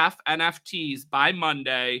these Steph NFTs by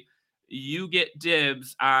Monday, you get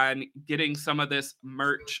dibs on getting some of this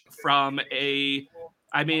merch from he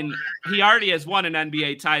already has won an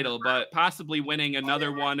NBA title, but possibly winning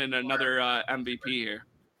another one and another MVP here.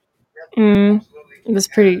 That's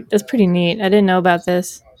pretty neat. I didn't know about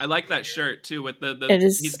this. I like that shirt too with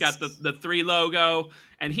he's got the 3 logo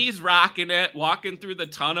and he's rocking it, walking through the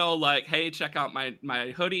tunnel like, hey, check out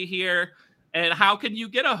my hoodie here. And how can you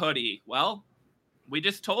get a hoodie? Well, we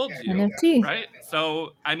just told you, NFT. right?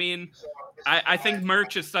 So, I think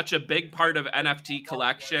merch is such a big part of NFT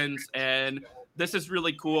collections, and this is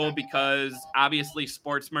really cool because obviously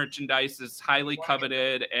sports merchandise is highly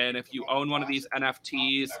coveted, and if you own one of these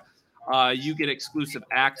NFTs, you get exclusive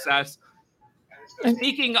access.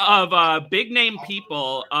 Speaking of big name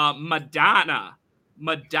people, Madonna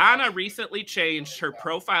recently changed her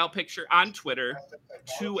profile picture on Twitter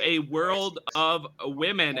to a World of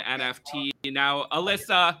Women NFT. Now,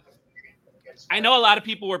 Alyssa, I know a lot of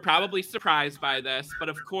people were probably surprised by this, but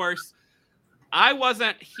of course, I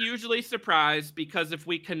wasn't hugely surprised because if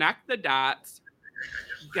we connect the dots,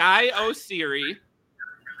 Guy Oseary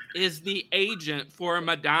is the agent for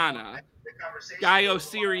Madonna. Guy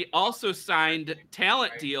Oseary also signed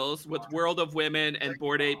talent deals with World of Women and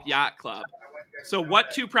Bored Ape Yacht Club. So what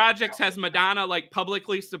 2 projects has Madonna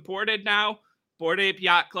publicly supported now? Bored Ape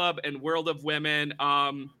Yacht Club and World of Women.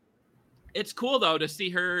 It's cool though to see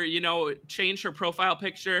her, change her profile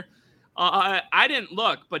picture. I didn't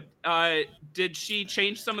look, but did she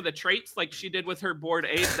change some of the traits like she did with her Bored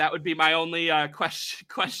Ape? That would be my only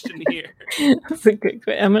question here. That's a good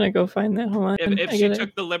question. I'm gonna go find that. Hold on. If she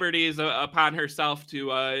took the liberties upon herself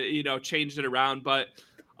to change it around. But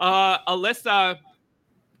Alyssa,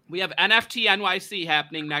 we have NFT NYC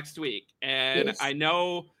happening next week, and yes. I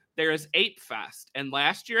know there is Ape Fest, and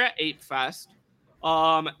last year at Ape Fest,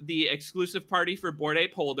 the exclusive party for Bored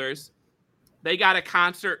Ape holders, they got a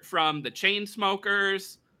concert from the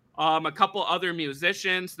Chainsmokers, a couple other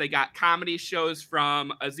musicians. They got comedy shows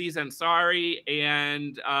from Aziz Ansari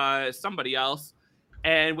and somebody else.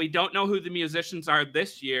 And we don't know who the musicians are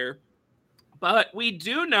this year. But we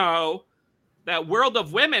do know that World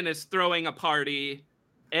of Women is throwing a party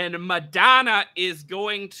and Madonna is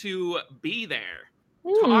going to be there.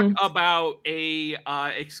 Talk about a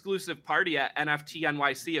exclusive party at NFT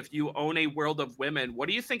NYC if you own a World of Women. What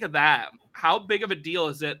do you think of that? How big of a deal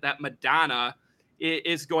is it that Madonna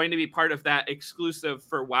is going to be part of that exclusive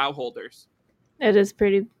for WoW holders? It is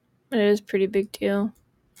pretty big deal.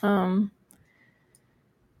 Yeah,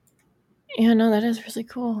 no, that is really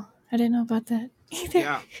cool. I didn't know about that either.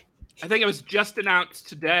 Yeah, I think it was just announced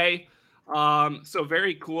today. So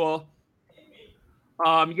very cool.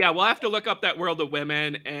 Yeah, we'll have to look up that World of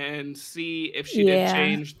Women and see if she did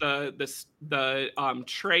change the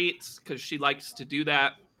traits because she likes to do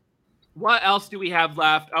that. What else do we have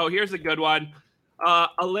left? Oh, here's a good one.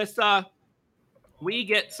 Alyssa, we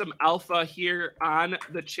get some alpha here on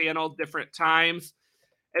the channel different times.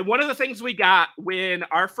 And one of the things we got when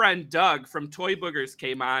our friend Doug from Toy Boogers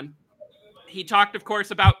came on, he talked, of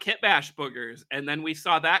course, about Kit Bash Boogers. And then we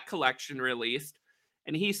saw that collection released.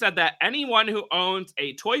 And he said that anyone who owns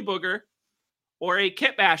a Toy Booger or a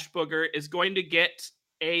Kit Bash Booger is going to get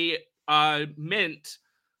a mint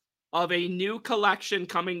of a new collection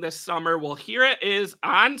coming this summer. Well, here it is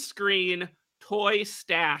on screen, Toy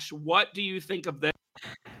Stash. What do you think of this?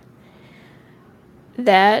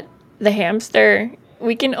 The hamster.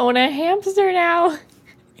 We can own a hamster now.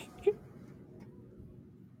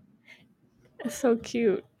 It's so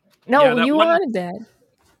cute. No, you wanted that.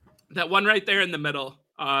 That one right there in the middle,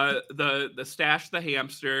 the Stash the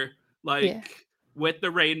hamster, with the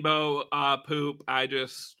rainbow poop.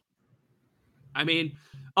 Alyssa,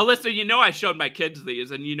 I showed my kids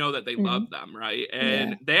these, and you know that they love them, right?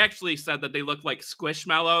 And they actually said that they look like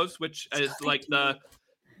Squishmallows, which is like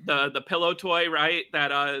the pillow toy, right?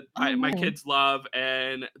 That my nice. kids love,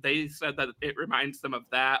 and they said that it reminds them of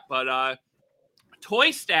that. But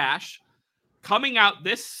Toy Stash coming out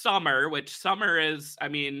this summer, which summer is, I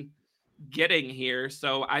mean, getting here.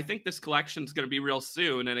 So I think this collection is going to be real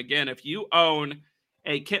soon. And again, if you own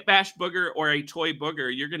a Kit Bash booger or a toy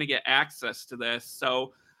booger, you're going to get access to this.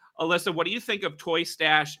 So Alyssa, what do you think of Toy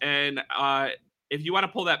Stash? And if you want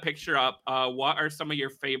to pull that picture up, what are some of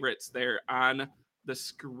your favorites there on the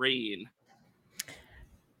screen?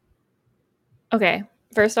 Okay,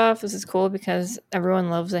 first off, this is cool because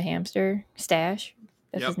everyone loves a hamster. Stash.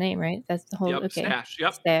 That's Yep. his name, right? That's the whole. Yep, Okay. Stash.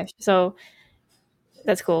 Yep. Stash. So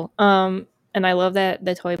that's cool. And I love that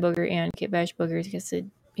the toy booger and Kit Bash boogers gets to,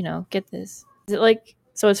 get this. Is it like,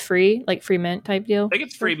 so it's free, like free mint type deal? I think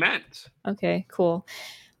it's free mint. Okay, cool.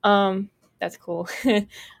 That's cool.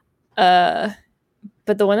 But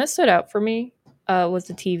the one that stood out for me was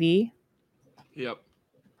the TV. Yep.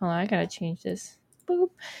 Hold on, I gotta change this. Boop.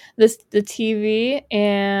 The TV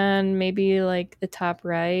and maybe like the top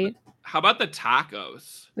right. How about the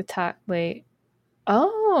tacos? The top, wait.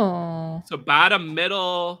 Oh. So bottom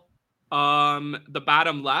middle, the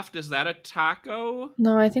bottom left, is that a taco?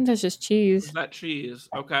 No, I think that's just cheese. Is that cheese?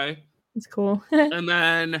 Okay. It's cool. And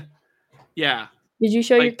then, yeah. Did you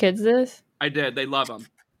show your kids this? I did. They love them.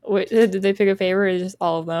 Wait, did they pick a favorite or just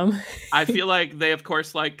all of them? I feel like they, of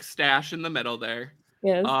course, like Stash in the middle there.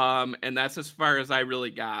 Yes. And that's as far as I really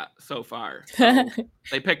got so far. So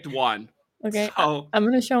they picked one. Okay. So I'm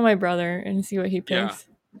gonna show my brother and see what he picks.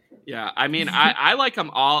 Yeah. I mean, I like them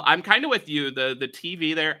all. I'm kind of with you. The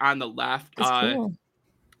TV there on the left. It's cool.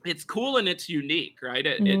 It's cool and it's unique, right?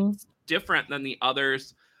 Mhm. It's different than the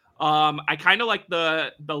others. I kind of like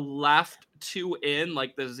the left two in,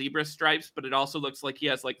 like the zebra stripes, but it also looks like he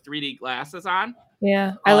has like 3D glasses on.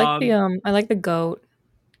 Yeah, I like the goat.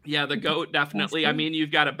 Yeah, the goat definitely. I mean, you've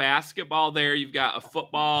got a basketball there, you've got a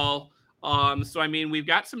football. So I mean, we've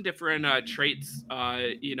got some different traits,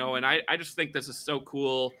 and I just think this is so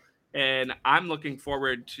cool, and I'm looking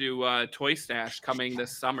forward to Toy Stash coming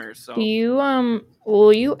this summer. So do you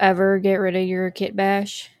will you ever get rid of your Kit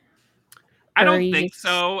Bash? I don't think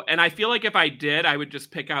so, and I feel like if I did, I would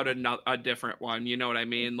just pick out a different one. You know what I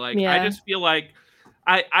mean? Like, Yeah. I just feel like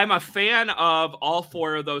I'm a fan of all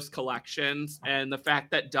four of those collections, and the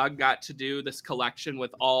fact that Doug got to do this collection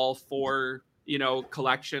with all four,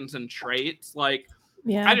 collections and traits, like,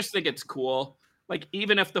 Yeah. I just think it's cool. Like,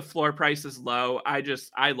 even if the floor price is low, I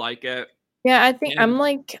like it. Yeah, I think I'm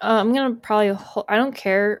like I'm gonna probably. I don't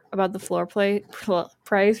care about the floor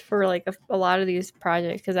price for like a lot of these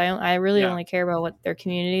projects because I really only care about what their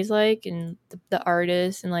community's like and the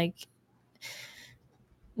artists and like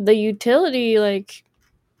the utility. Like,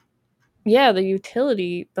 yeah, the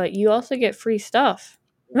utility, but you also get free stuff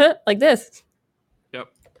like this. Yep,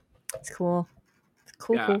 it's cool. It's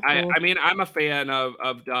cool. Yeah, cool. I mean, I'm a fan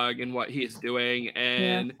of Doug and what he's doing,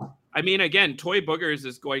 and I mean, again, Toy Boogers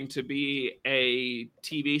is going to be a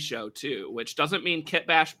TV show too, which doesn't mean Kit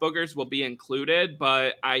Bash Boogers will be included,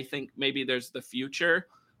 but I think maybe there's the future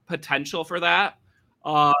potential for that.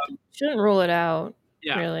 Shouldn't rule it out.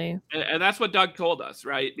 Yeah, really, and that's what Doug told us,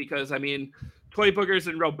 right? Because I mean, Toy Boogers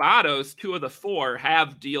and Robotos, 2 of the 4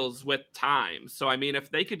 have deals with Time, so I mean, if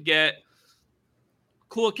they could get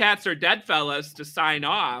Cool Cats or Dead Fellas to sign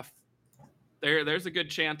off, there's a good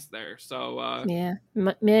chance there. So yeah,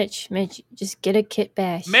 Mitch, just get a Kit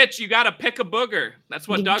Bash. Mitch, you got to pick a booger. That's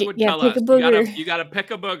what Doug would tell pick us. A booger. You got to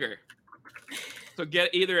pick a booger. So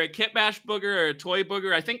get either a Kit Bash booger or a toy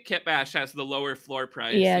booger. I think Kit Bash has the lower floor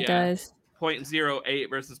price. Yeah, it does. 0.08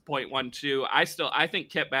 versus 0.12. I think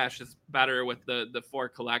Kit Bash is better with the 4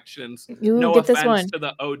 collections. No get this one to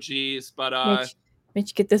the OGs, but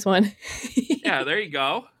Mitch, get this one. Yeah, there you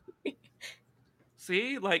go.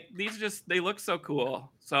 See, like these they look so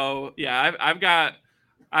cool. So yeah, I've got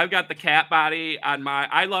the cat body on my.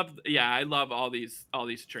 I love all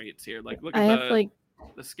these traits here. Like look at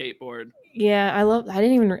the skateboard. Yeah,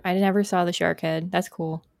 I never saw the shark head. That's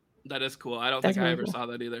cool. That is cool. I don't think I ever saw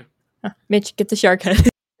that either. Mitch, get the shark head.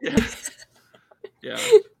 Yeah.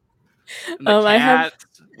 And the cats.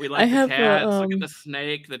 We like the cats. Look at the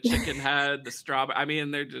snake, the chicken head, the strawberry. I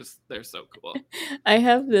mean, they're so cool. I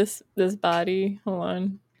have this body. Hold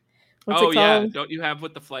on. What's it called? Yeah. Don't you have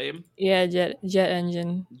with the flame? Yeah, jet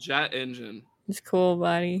engine. Jet engine. It's cool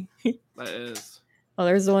body. That is. Oh,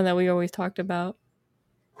 there's the one that we always talked about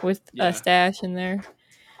with a stash in there.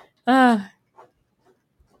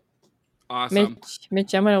 Awesome.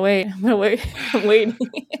 Mitch, I'm gonna wait. I'm waiting.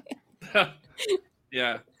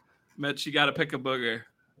 Yeah. Mitch, you got to pick a booger.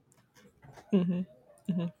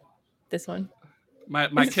 Mm-hmm. This one. My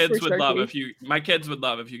For kids would Shark love Week. my kids would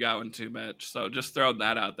love if you got one too, Mitch. So just throwing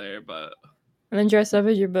that out there. But And then dress up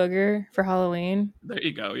as your booger for Halloween. there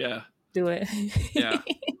you go. Yeah. Do it. Yeah.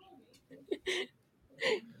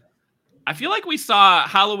 I feel like we saw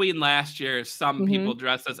Halloween last year, some people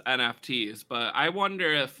dressed as NFTs, but I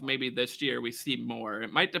wonder if maybe this year we see more.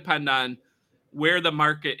 It might depend on where the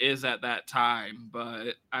market is at that time,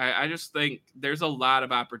 but I just think there's a lot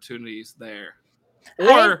of opportunities there.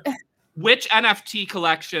 Or which NFT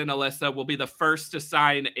collection, Alyssa, will be the first to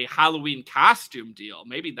sign a Halloween costume deal?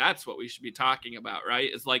 Maybe that's what we should be talking about, right?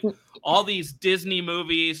 Is like all these Disney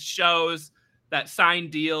movies, shows that sign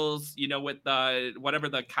deals, you know, with the whatever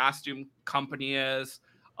the costume company is.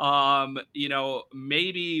 You know,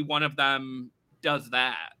 maybe one of them does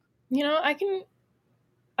that. You know, I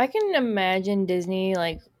can imagine Disney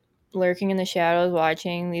like lurking in the shadows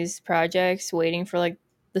watching these projects, waiting for like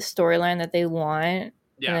the storyline that they want,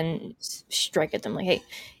 Yeah. and then strike at them like, "Hey,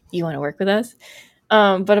 you want to work with us?"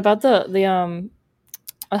 But about the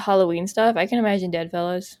Halloween stuff, I can imagine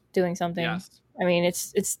Deadfellas doing something. Yes. I mean,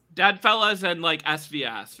 it's Deadfellas and like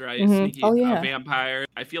SVS, right? Mhm. Sneaky Oh, yeah. Vampire.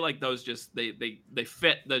 I feel like those just they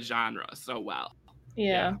fit the genre so well.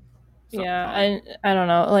 Yeah. So, I don't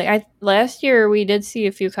know. Like last year we did see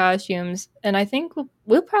a few costumes, and I think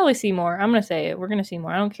we'll probably see more. I'm gonna say it. We're gonna see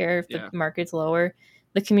more. I don't care if the market's lower.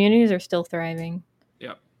 The communities are still thriving.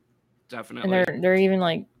 Yep, definitely. And they're even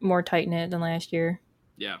like more tight knit than last year.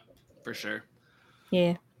 Yeah, for sure.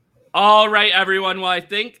 Yeah. All right, everyone. Well, I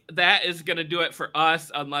think that is going to do it for us,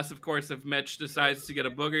 unless, of course, if Mitch decides to get a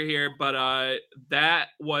booger here. But that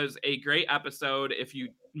was a great episode. If you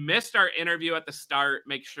missed our interview at the start,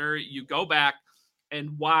 make sure you go back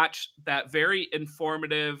and watch that very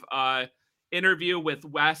informative interview with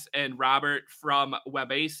Wes and Robert from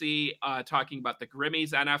Webacy, talking about the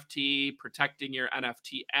Grimmies NFT, protecting your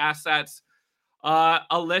NFT assets.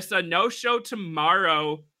 Alyssa, no show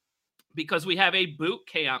tomorrow, because we have a boot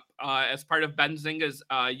camp as part of Benzinga's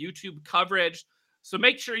YouTube coverage. So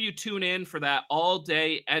make sure you tune in for that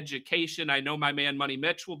all-day education. I know my man Money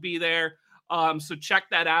Mitch will be there. So check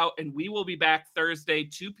that out. And we will be back Thursday,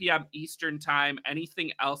 2 p.m. Eastern time.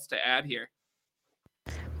 Anything else to add here?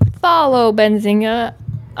 Follow Benzinga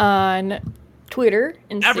on Twitter,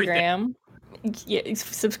 Instagram. Everything. Yeah,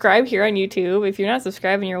 subscribe here on YouTube. If you're not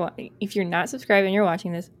subscribing, you're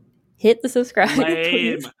watching this, hit the subscribe.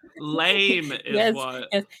 Lame is what.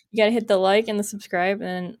 Yes. You gotta hit the like and the subscribe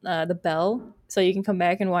and the bell so you can come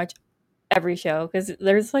back and watch every show, because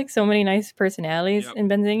there's like so many nice personalities in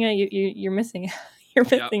Benzinga. You're missing out. You're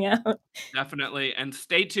missing out. Definitely. And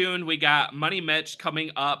stay tuned. We got Money Mitch coming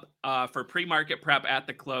up for pre-market prep at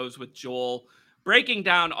the close with Joel, breaking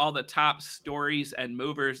down all the top stories and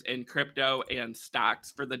movers in crypto and stocks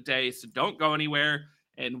for the day. So don't go anywhere,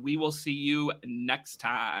 and we will see you next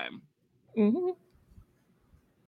time. Mm-hmm.